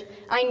church,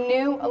 I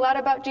knew a lot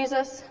about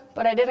Jesus,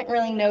 but I didn't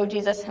really know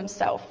Jesus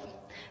himself.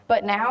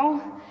 But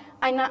now,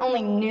 I not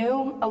only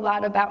knew a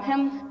lot about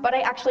him, but I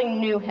actually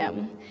knew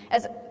him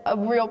as a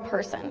real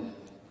person.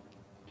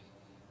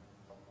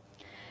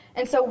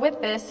 And so with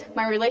this,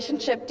 my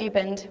relationship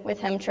deepened with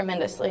him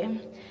tremendously,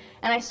 and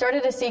I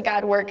started to see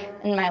God work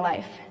in my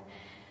life.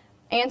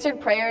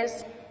 Answered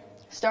prayers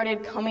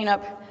started coming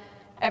up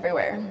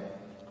everywhere.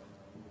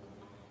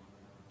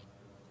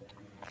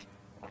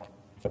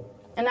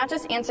 And not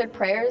just answered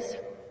prayers,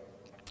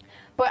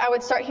 but I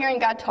would start hearing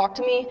God talk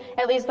to me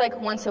at least like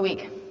once a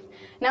week.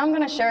 Now I'm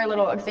going to share a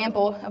little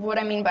example of what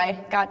I mean by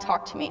God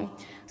talk to me.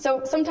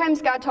 So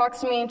sometimes God talks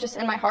to me just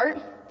in my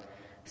heart.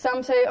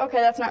 Some say, okay,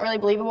 that's not really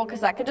believable because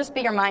that could just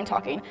be your mind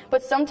talking.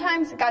 But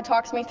sometimes God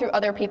talks to me through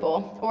other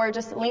people or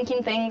just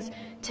linking things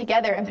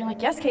together and being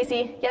like, yes,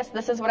 Casey, yes,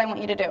 this is what I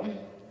want you to do.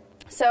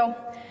 So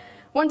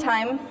one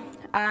time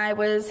I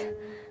was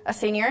a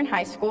senior in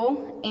high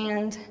school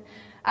and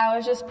I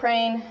was just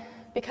praying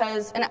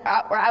because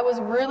I was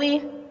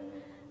really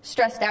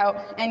stressed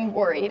out and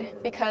worried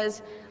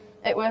because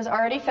it was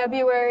already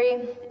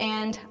February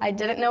and I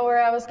didn't know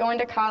where I was going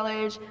to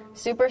college,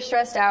 super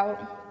stressed out.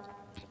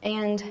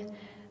 And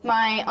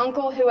my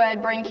uncle who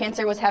had brain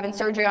cancer was having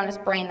surgery on his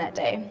brain that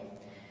day.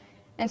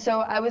 And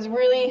so I was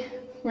really,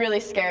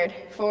 really scared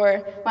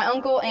for my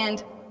uncle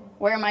and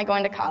where am I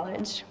going to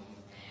college?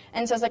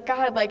 And so I was like,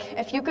 God, like,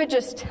 if you could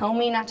just tell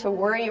me not to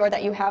worry or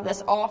that you have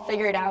this all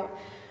figured out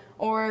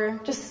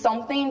or just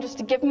something, just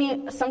to give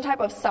me some type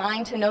of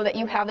sign to know that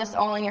you have this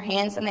all in your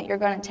hands and that you're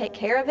going to take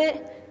care of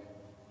it,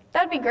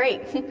 that'd be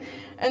great.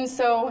 And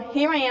so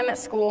here I am at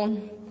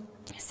school,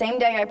 same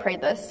day I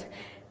prayed this,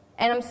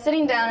 And I'm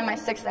sitting down in my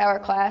 6th-hour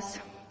class,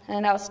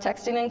 and I was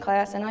texting in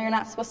class. I know you're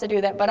not supposed to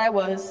do that, but I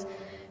was.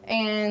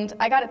 And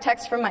I got a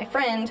text from my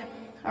friend,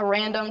 a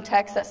random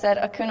text that said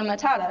Hakuna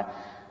Matata.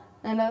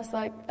 And I was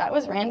like, that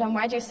was random.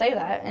 Why'd you say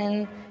that?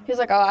 And he was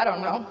like, oh, I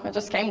don't know. It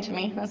just came to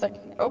me. And I was like,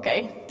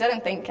 okay.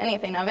 Didn't think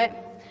anything of it.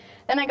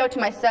 Then I go to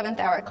my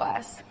 7th-hour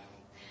class.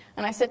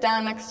 And I sit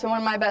down next to one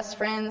of my best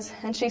friends,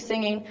 and she's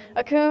singing,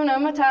 Hakuna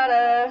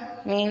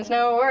Matata means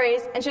no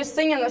worries. And she's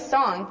singing the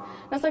song. And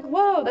I was like,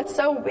 whoa, that's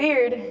so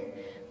weird.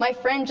 My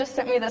friend just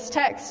sent me this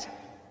text.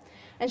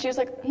 And she was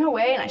like, no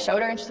way. And I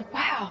showed her, and she's like,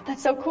 wow,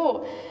 that's so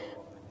cool.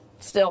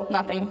 Still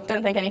nothing.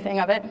 Didn't think anything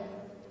of it.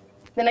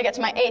 Then I get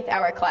to my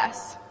 8th-hour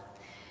class.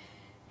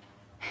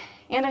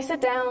 And I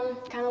sit down,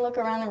 kind of look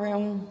around the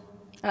room,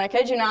 and I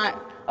kid you not,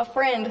 a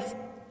friend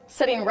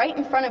sitting right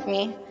in front of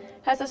me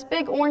has this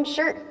big orange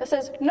shirt that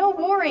says, no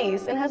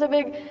worries, and has a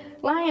big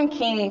Lion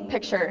King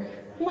picture.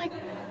 I'm like,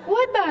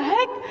 what the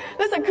heck?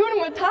 This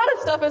Hakuna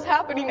Matata stuff is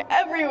happening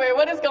everywhere.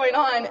 What is going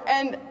on?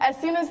 And as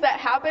soon as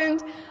that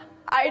happened,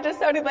 I just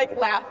started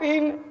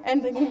laughing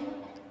and thinking,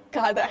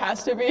 God, that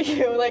has to be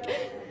you.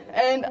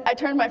 And I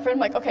turned to my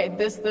friend, okay,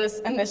 this,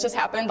 and this just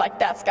happened.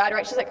 That's God,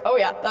 right? She's like, oh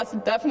yeah, that's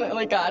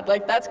definitely God.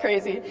 That's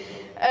crazy.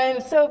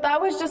 And so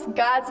that was just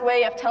God's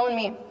way of telling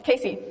me,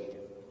 Casey,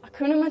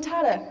 Hakuna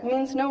Matata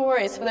means no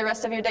worries for the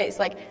rest of your days.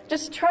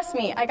 Just trust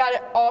me. I got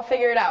it all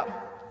figured out.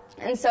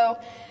 And so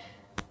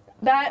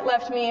that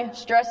left me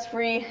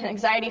stress-free and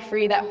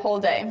anxiety-free that whole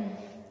day.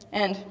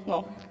 And,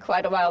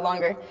 quite a while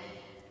longer.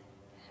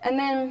 And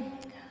then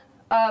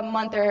a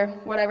month or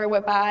whatever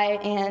went by,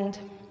 and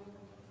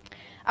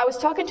I was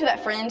talking to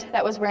that friend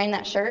that was wearing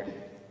that shirt,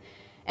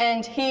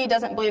 and he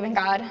doesn't believe in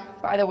God,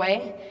 by the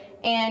way,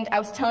 and I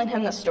was telling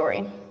him the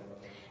story.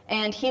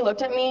 And he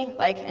looked at me,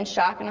 in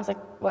shock, and I was like,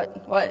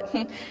 what?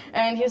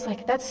 And he was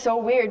like, that's so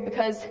weird,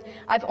 because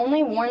I've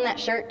only worn that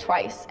shirt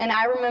twice. And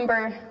I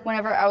remember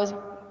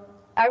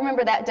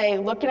that day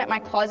looking at my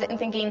closet and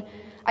thinking,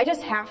 I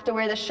just have to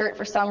wear this shirt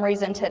for some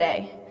reason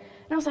today.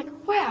 And I was like,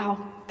 wow,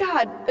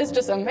 God is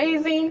just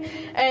amazing.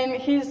 And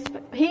he's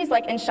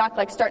in shock,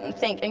 starting to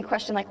think and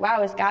question,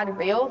 wow, is God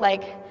real?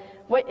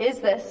 What is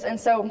this? And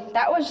so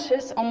that was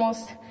just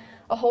almost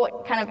a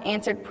whole kind of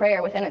answered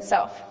prayer within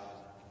itself.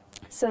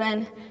 So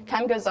then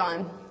time goes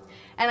on,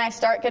 and I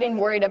start getting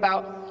worried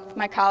about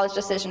my college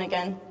decision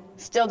again.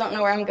 Still don't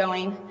know where I'm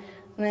going.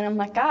 And then I'm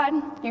like, God,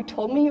 you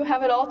told me you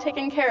have it all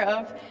taken care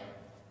of.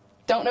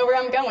 Don't know where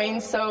I'm going,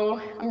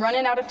 so I'm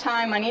running out of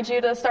time. I need you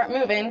to start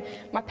moving.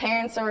 My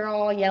parents are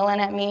all yelling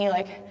at me,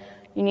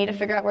 you need to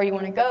figure out where you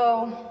want to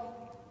go,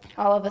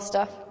 all of this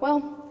stuff.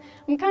 Well,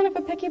 I'm kind of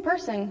a picky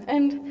person,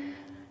 and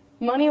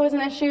money was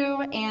an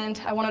issue,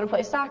 and I wanted to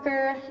play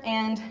soccer,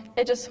 and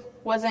it just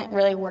wasn't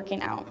really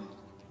working out.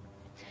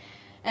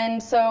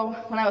 And so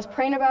when I was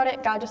praying about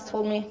it, God just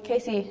told me,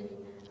 Casey,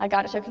 I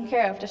got it taken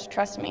care of, just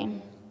trust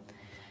me.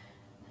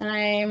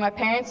 And my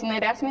parents, and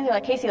they'd ask me, they're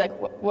like, Casey,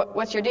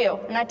 what's your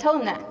deal? And I'd tell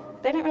them that.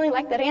 They didn't really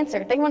like that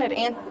answer. They wanted to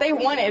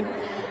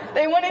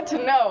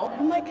know.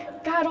 I'm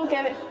like, God will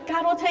get it.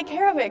 God will take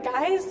care of it,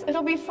 guys.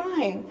 It'll be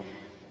fine.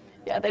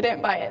 Yeah, they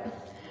didn't buy it.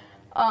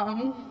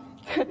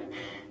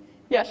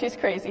 Yeah, she's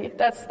crazy.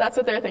 That's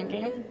what they're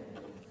thinking.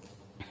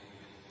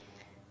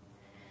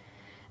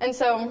 And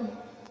so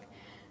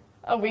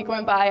a week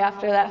went by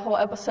after that whole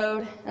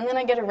episode, and then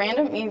I get a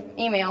random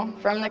email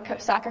from the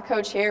soccer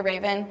coach here,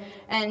 Raven,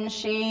 and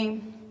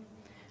she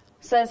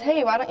says,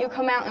 hey, why don't you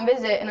come out and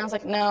visit? And I was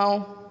like,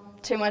 no,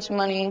 too much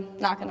money,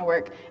 not going to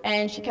work.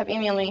 And she kept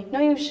emailing me, no,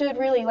 you should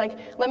really,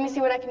 let me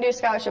see what I can do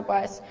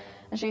scholarship-wise.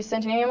 And she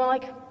sent an email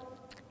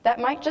that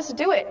might just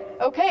do it.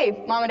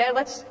 Okay, Mom and Dad,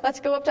 let's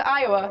go up to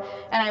Iowa.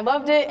 And I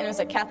loved it, and it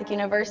was at Catholic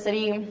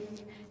University,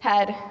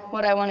 had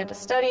what I wanted to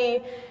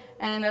study,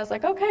 and I was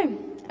like, okay,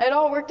 it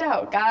all worked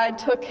out. God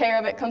took care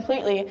of it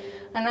completely.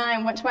 And then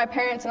I went to my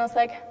parents, and I was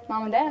like,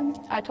 Mom and Dad,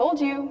 I told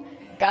you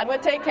God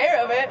would take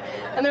care of it.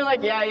 And they're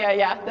like,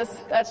 yeah,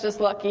 that's just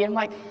lucky. I'm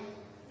like,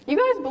 you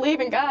guys believe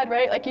in God,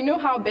 right? You know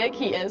how big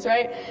he is,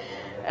 right?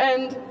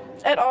 And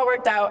it all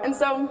worked out. And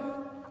so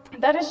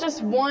that is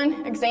just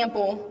one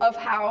example of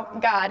how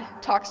God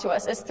talks to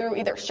us, is through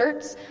either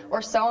shirts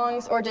or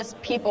songs or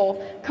just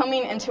people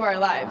coming into our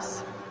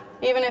lives.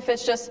 Even if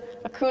it's just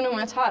Hakuna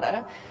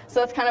Matata. So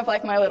that's kind of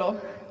my little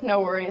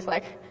no worries,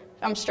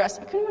 I'm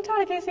stressed. Hakuna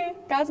Matata, Casey,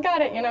 God's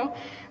got it,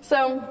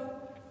 So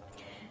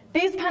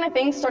these kind of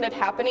things started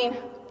happening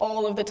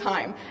all of the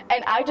time.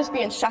 And I'd just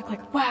be in shock,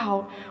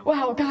 wow,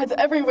 God's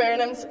everywhere.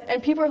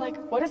 And people are like,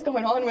 what is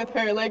going on with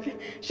her?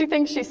 She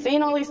thinks she's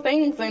seeing all these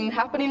things and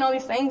happening all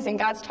these things, and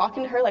God's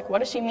talking to her, what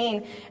does she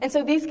mean? And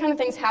so these kind of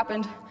things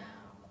happened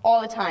all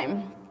the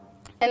time.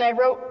 And I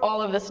wrote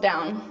all of this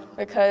down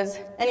because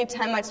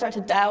anytime I'd start to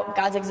doubt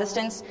God's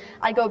existence,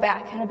 I'd go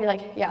back and I'd be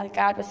like, yeah,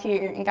 God was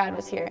here and God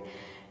was here.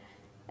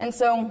 And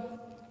so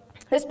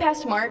this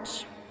past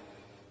March,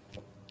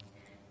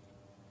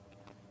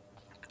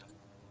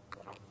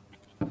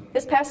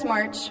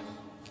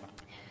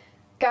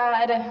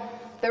 God,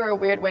 through a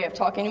weird way of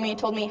talking to me,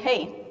 told me,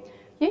 hey,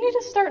 you need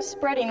to start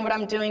spreading what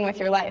I'm doing with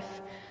your life.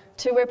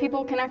 to where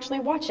people can actually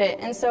watch it.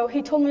 And so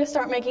he told me to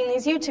start making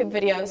these YouTube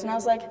videos, and I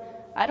was like,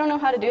 I don't know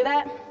how to do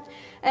that.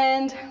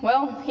 And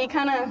well, he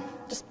kind of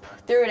just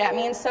threw it at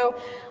me, and so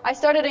I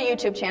started a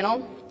YouTube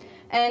channel.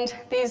 And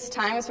these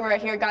times where I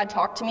hear God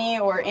talk to me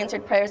or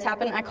answered prayers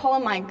happen, I call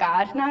him my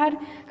God nod,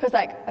 because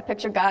like I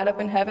picture God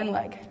up in heaven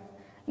like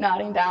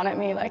nodding down at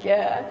me like,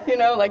 yeah,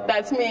 like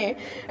that's me.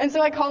 And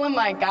so I call him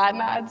my God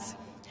nods.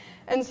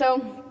 And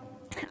so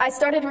I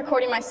started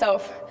recording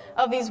myself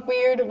of these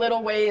weird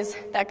little ways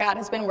that God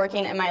has been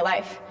working in my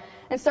life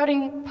and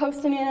starting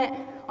posting it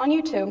on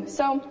YouTube.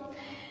 So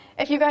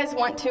if you guys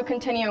want to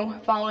continue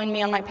following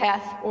me on my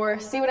path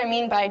or see what I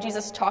mean by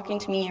Jesus talking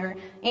to me or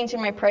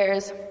answering my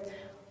prayers,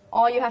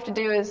 all you have to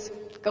do is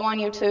go on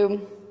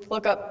YouTube,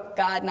 look up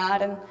God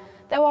Nod, and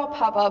they'll all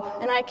pop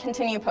up, and I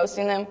continue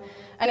posting them.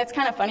 And it's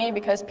kind of funny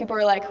because people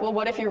are like, well,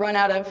 what if you run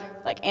out of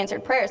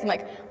answered prayers? I'm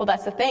like, well,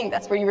 that's the thing.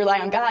 That's where you rely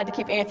on God to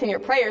keep answering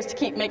your prayers, to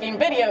keep making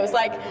videos.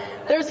 Like,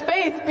 there's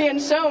faith being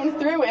shown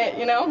through it,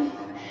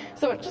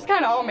 So it just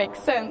kind of all makes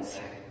sense.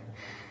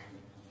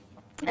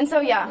 And so,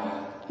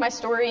 yeah, my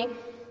story,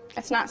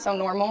 it's not so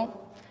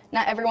normal.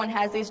 Not everyone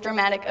has these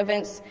dramatic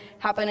events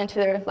happen into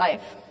their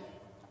life.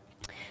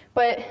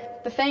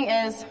 But the thing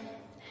is,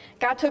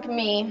 God took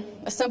me,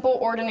 a simple,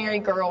 ordinary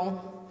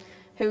girl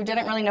who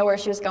didn't really know where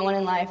she was going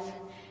in life,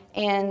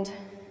 and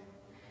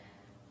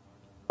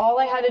all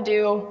I had to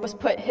do was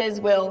put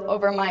his will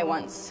over my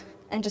wants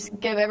and just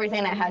give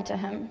everything I had to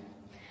him.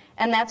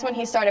 And that's when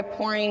he started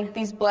pouring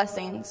these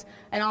blessings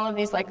and all of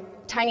these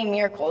tiny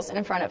miracles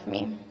in front of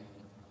me.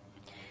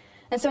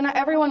 And so not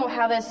everyone will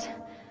have this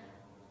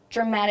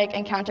dramatic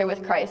encounter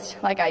with Christ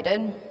like I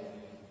did.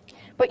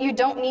 But you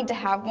don't need to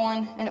have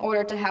one in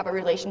order to have a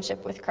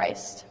relationship with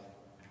Christ.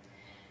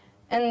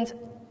 And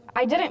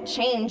I didn't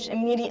change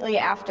immediately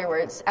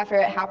afterwards, after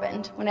it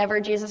happened. Whenever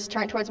Jesus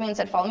turned towards me and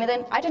said, follow me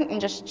then, I didn't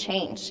just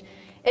change.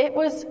 It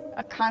was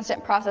a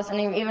constant process, and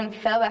I even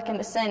fell back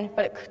into sin,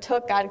 but it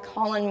took God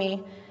calling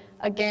me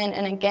again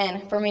and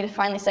again for me to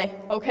finally say,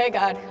 okay,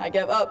 God, I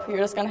give up. You're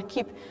just going to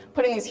keep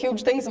putting these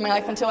huge things in my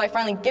life until I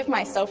finally give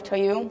myself to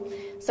you.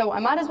 So I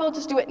might as well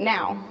just do it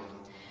now.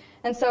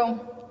 And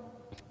so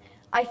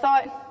I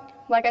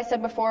thought, like I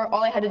said before,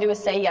 all I had to do was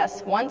say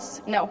yes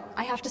once. No,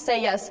 I have to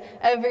say yes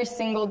every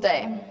single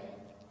day.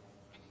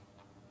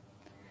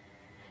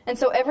 And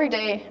so every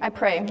day I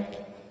pray,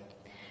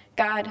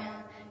 God,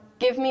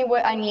 give me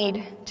what I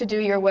need to do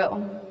your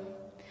will.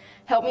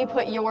 Help me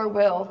put your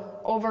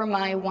will over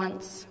my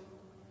wants.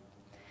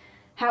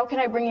 How can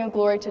I bring you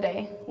glory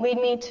today? Lead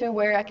me to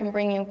where I can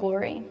bring you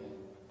glory.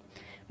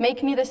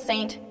 Make me the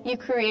saint you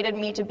created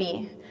me to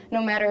be,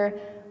 no matter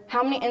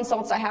how many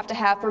insults I have to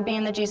have for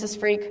being the Jesus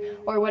freak,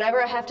 or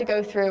whatever I have to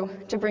go through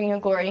to bring you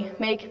glory.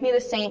 Make me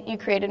the saint you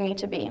created me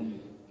to be.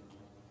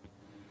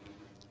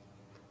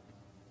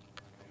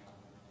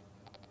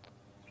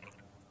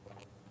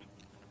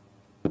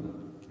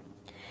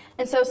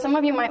 And so some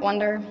of you might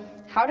wonder,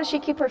 how does she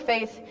keep her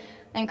faith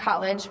in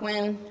college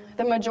when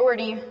the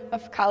majority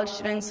of college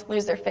students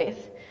lose their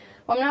faith?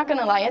 Well, I'm not going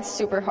to lie, it's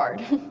super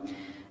hard,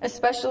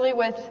 especially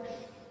with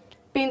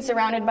being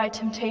surrounded by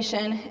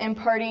temptation and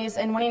parties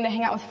and wanting to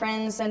hang out with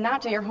friends and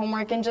not do your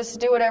homework and just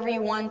do whatever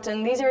you want.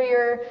 And these are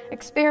your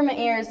experiment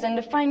years and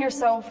to find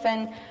yourself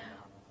and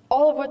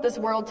all of what this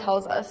world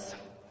tells us.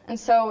 And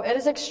so it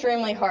is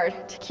extremely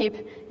hard to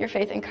keep your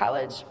faith in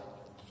college.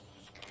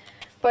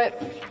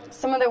 But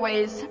some of the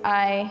ways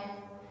I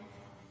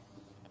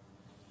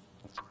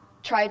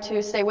try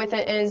to stay with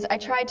it is I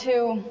try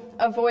to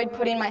avoid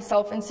putting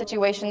myself in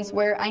situations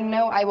where I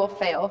know I will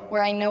fail,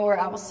 where I know where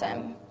I will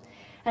sin.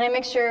 And I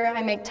make sure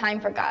I make time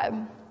for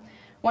God.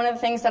 One of the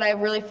things that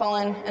I've really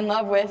fallen in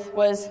love with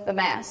was the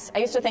Mass. I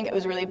used to think it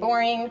was really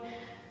boring,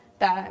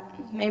 that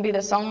maybe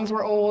the songs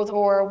were old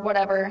or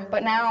whatever.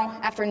 But now,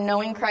 after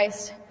knowing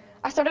Christ,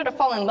 I started to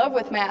fall in love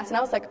with Mass. And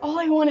I was like, all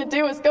I want to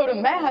do is go to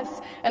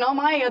Mass. And all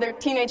my other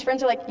teenage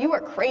friends are like, you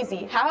are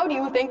crazy. How do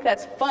you think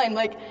that's fun?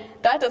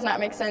 That does not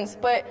make sense.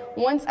 But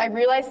once I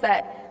realized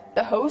that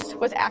the host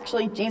was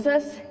actually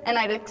Jesus, and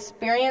I'd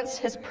experienced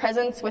his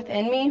presence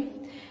within me,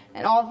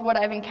 and all of what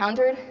I've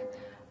encountered,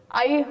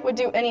 I would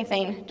do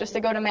anything just to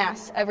go to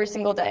Mass every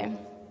single day.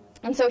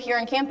 And so here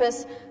on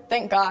campus,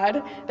 thank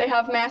God, they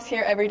have Mass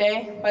here every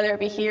day, whether it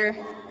be here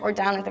or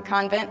down at the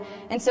convent.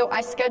 And so I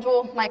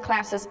schedule my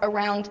classes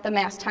around the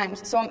Mass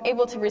times, so I'm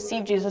able to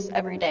receive Jesus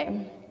every day.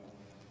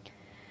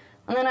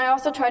 And then I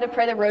also try to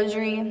pray the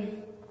rosary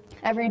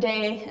every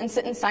day and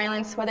sit in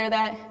silence, whether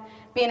that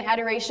be in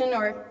adoration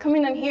or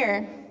coming in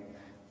here.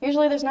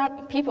 Usually there's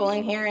not people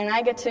in here, and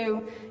I get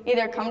to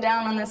either come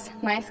down on this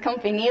nice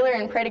comfy kneeler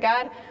and pray to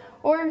God,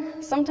 or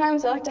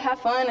sometimes I like to have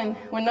fun, and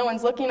when no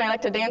one's looking, I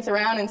like to dance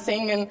around and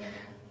sing and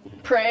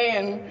pray,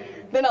 and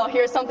then I'll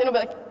hear something, I'll be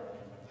like,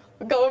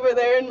 go over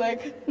there,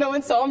 and no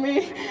one saw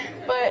me.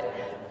 But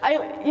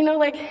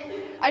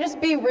I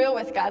just be real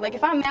with God.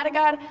 If I'm mad at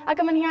God, I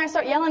come in here and I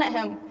start yelling at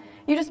him.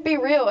 You just be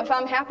real. If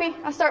I'm happy,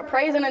 I start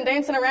praising and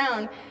dancing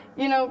around.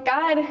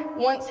 God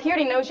he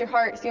already knows your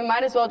heart, so you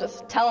might as well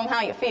just tell him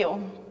how you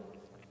feel.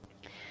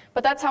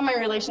 But that's how my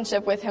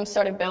relationship with him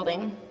started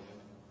building.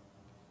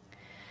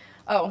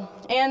 Oh,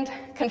 and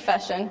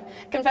confession.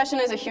 Confession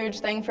is a huge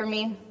thing for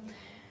me,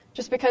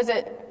 just because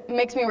it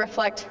makes me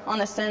reflect on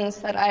the sins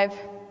that I've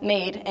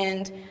made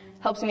and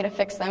helps me to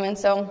fix them. And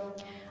so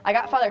I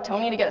got Father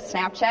Tony to get a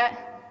Snapchat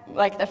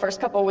like the first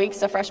couple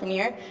weeks of freshman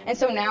year. And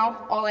so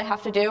now all I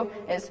have to do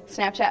is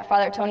Snapchat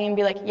Father Tony and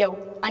be like,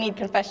 yo, I need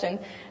confession.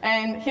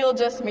 And he'll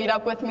just meet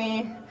up with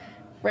me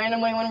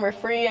randomly when we're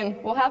free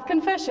and we'll have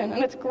confession,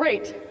 and it's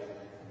great.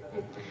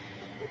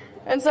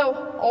 And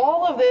so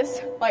all of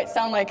this might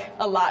sound like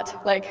a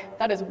lot, like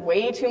that is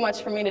way too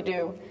much for me to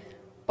do.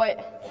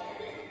 But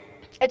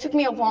it took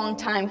me a long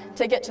time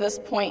to get to this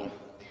point.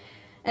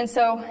 And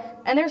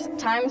there's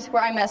times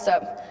where I mess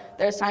up.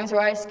 There's times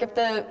where I skip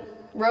the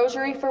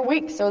rosary for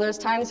weeks. So there's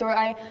times where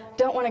I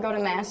don't want to go to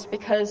Mass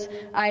because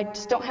I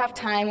just don't have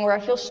time, or I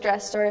feel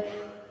stressed, or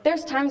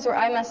there's times where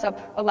I mess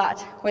up a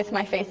lot with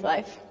my faith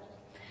life.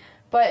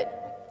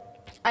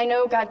 But I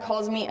know God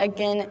calls me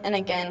again and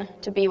again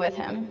to be with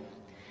him.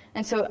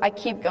 And so I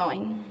keep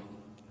going.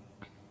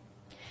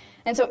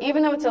 And so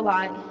even though it's a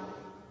lot,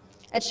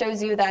 it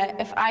shows you that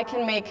if I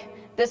can make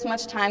this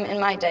much time in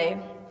my day,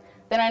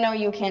 then I know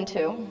you can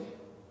too.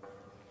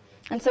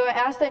 And so I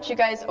ask that you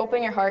guys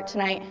open your heart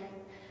tonight.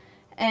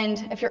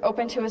 And if you're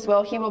open to his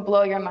will, he will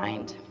blow your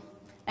mind.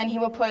 And he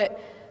will put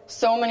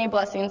so many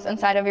blessings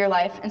inside of your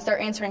life and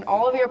start answering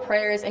all of your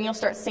prayers, and you'll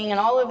start seeing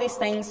all of these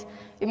things.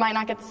 You might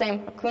not get the same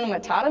Hakuna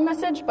Matata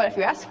message, but if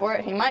you ask for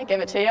it, he might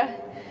give it to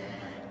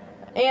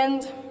you.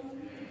 And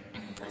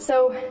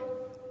so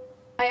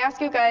I ask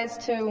you guys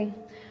to,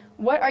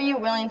 what are you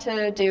willing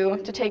to do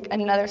to take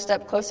another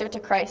step closer to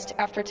Christ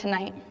after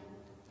tonight?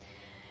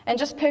 And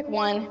just pick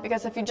one,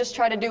 because if you just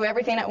try to do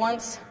everything at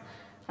once,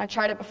 I've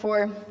tried it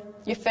before,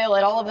 you fail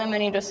at all of them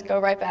and you just go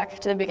right back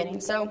to the beginning.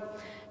 So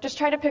just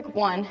try to pick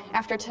one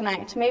after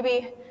tonight to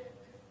maybe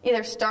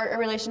either start a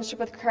relationship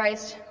with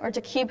Christ or to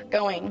keep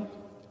going.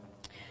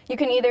 You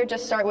can either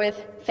just start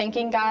with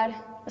thanking God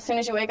as soon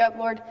as you wake up,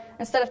 Lord,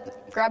 instead of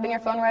grabbing your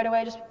phone right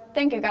away, just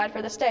thank you, God,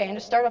 for this day, and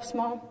just start off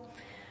small.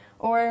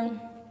 Or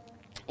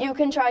you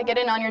can try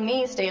getting on your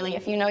knees daily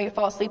if you know you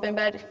fall asleep in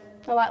bed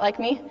a lot like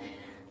me.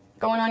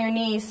 Going on your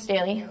knees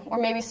daily, or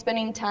maybe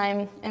spending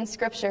time in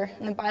Scripture,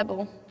 in the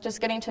Bible, just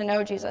getting to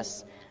know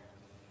Jesus.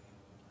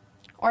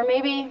 Or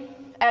maybe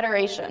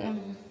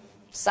adoration,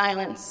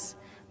 silence,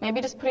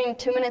 maybe just putting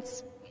 2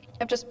 minutes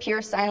of just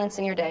pure silence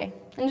in your day,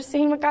 and just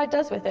seeing what God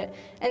does with it,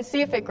 and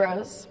see if it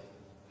grows.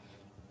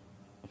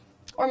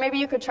 Or maybe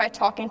you could try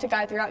talking to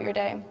God throughout your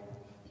day.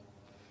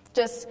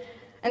 Just,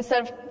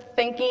 instead of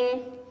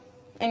thinking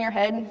in your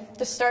head,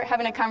 just start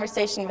having a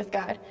conversation with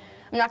God.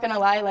 I'm not going to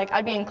lie,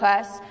 I'd be in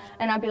class,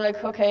 and I'd be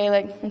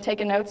okay, I'm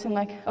taking notes, and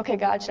okay,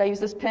 God, should I use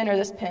this pen or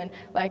this pen?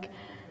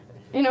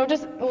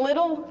 Just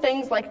little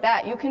things like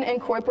that. You can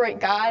incorporate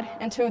God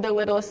into the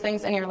littlest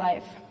things in your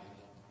life.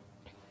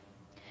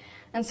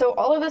 And so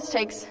all of this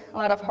takes a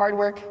lot of hard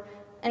work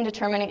and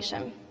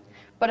determination,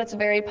 but it's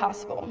very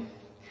possible.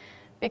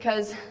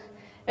 Because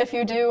if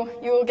you do,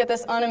 you will get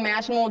this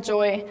unimaginable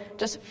joy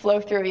just flow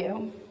through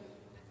you.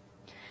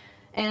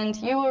 And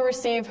you will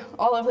receive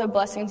all of the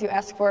blessings you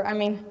ask for.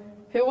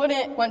 Who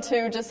wouldn't want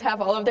to just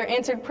have all of their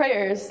answered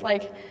prayers?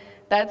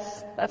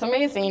 That's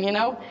amazing,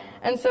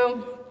 And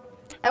so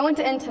I want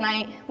to end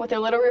tonight with a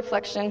little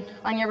reflection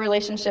on your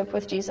relationship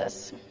with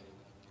Jesus.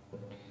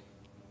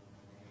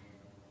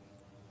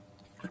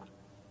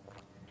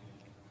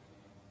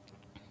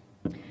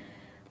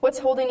 What's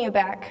holding you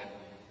back?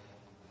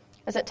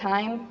 Is it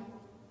time?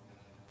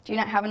 Do you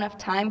not have enough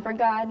time for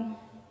God?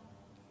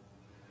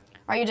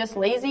 Are you just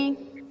lazy?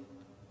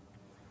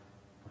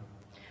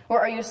 Or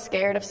are you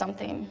scared of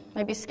something?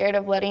 Maybe scared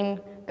of letting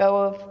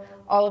go of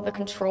all of the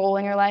control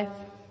in your life?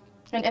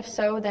 And if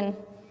so, then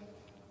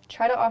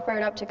try to offer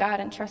it up to God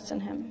and trust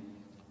in him.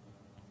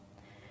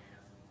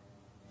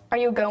 Are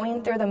you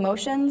going through the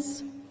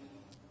motions?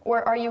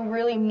 Or are you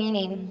really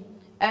meaning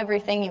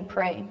everything you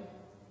pray?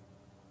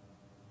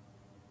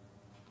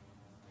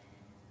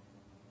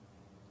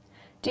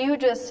 Do you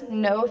just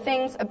know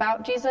things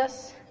about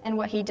Jesus and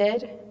what he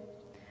did?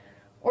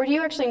 Or do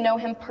you actually know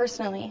him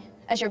personally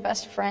as your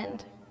best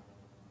friend?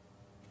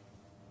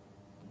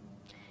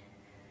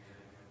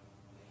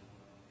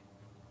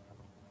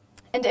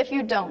 And if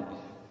you don't,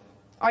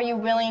 are you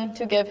willing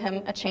to give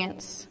him a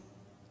chance?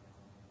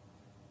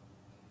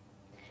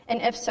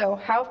 And if so,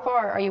 how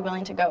far are you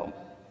willing to go?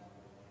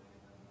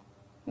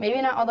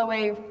 Maybe not all the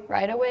way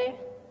right away,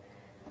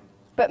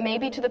 but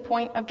maybe to the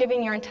point of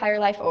giving your entire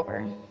life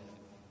over.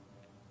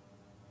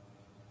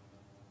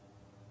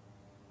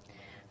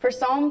 For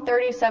Psalm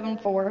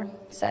 37:4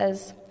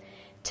 says,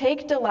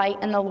 "Take delight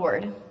in the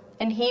Lord,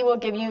 and he will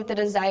give you the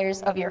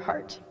desires of your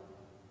heart."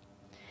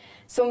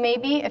 So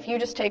maybe if you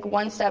just take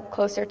one step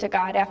closer to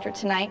God after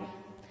tonight,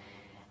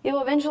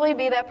 you'll eventually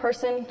be that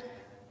person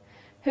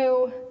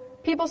who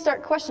people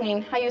start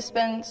questioning how you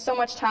spend so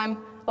much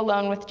time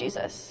alone with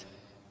Jesus.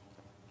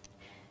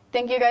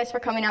 Thank you guys for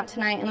coming out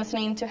tonight and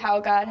listening to how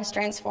God has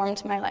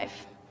transformed my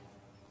life.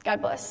 God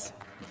bless.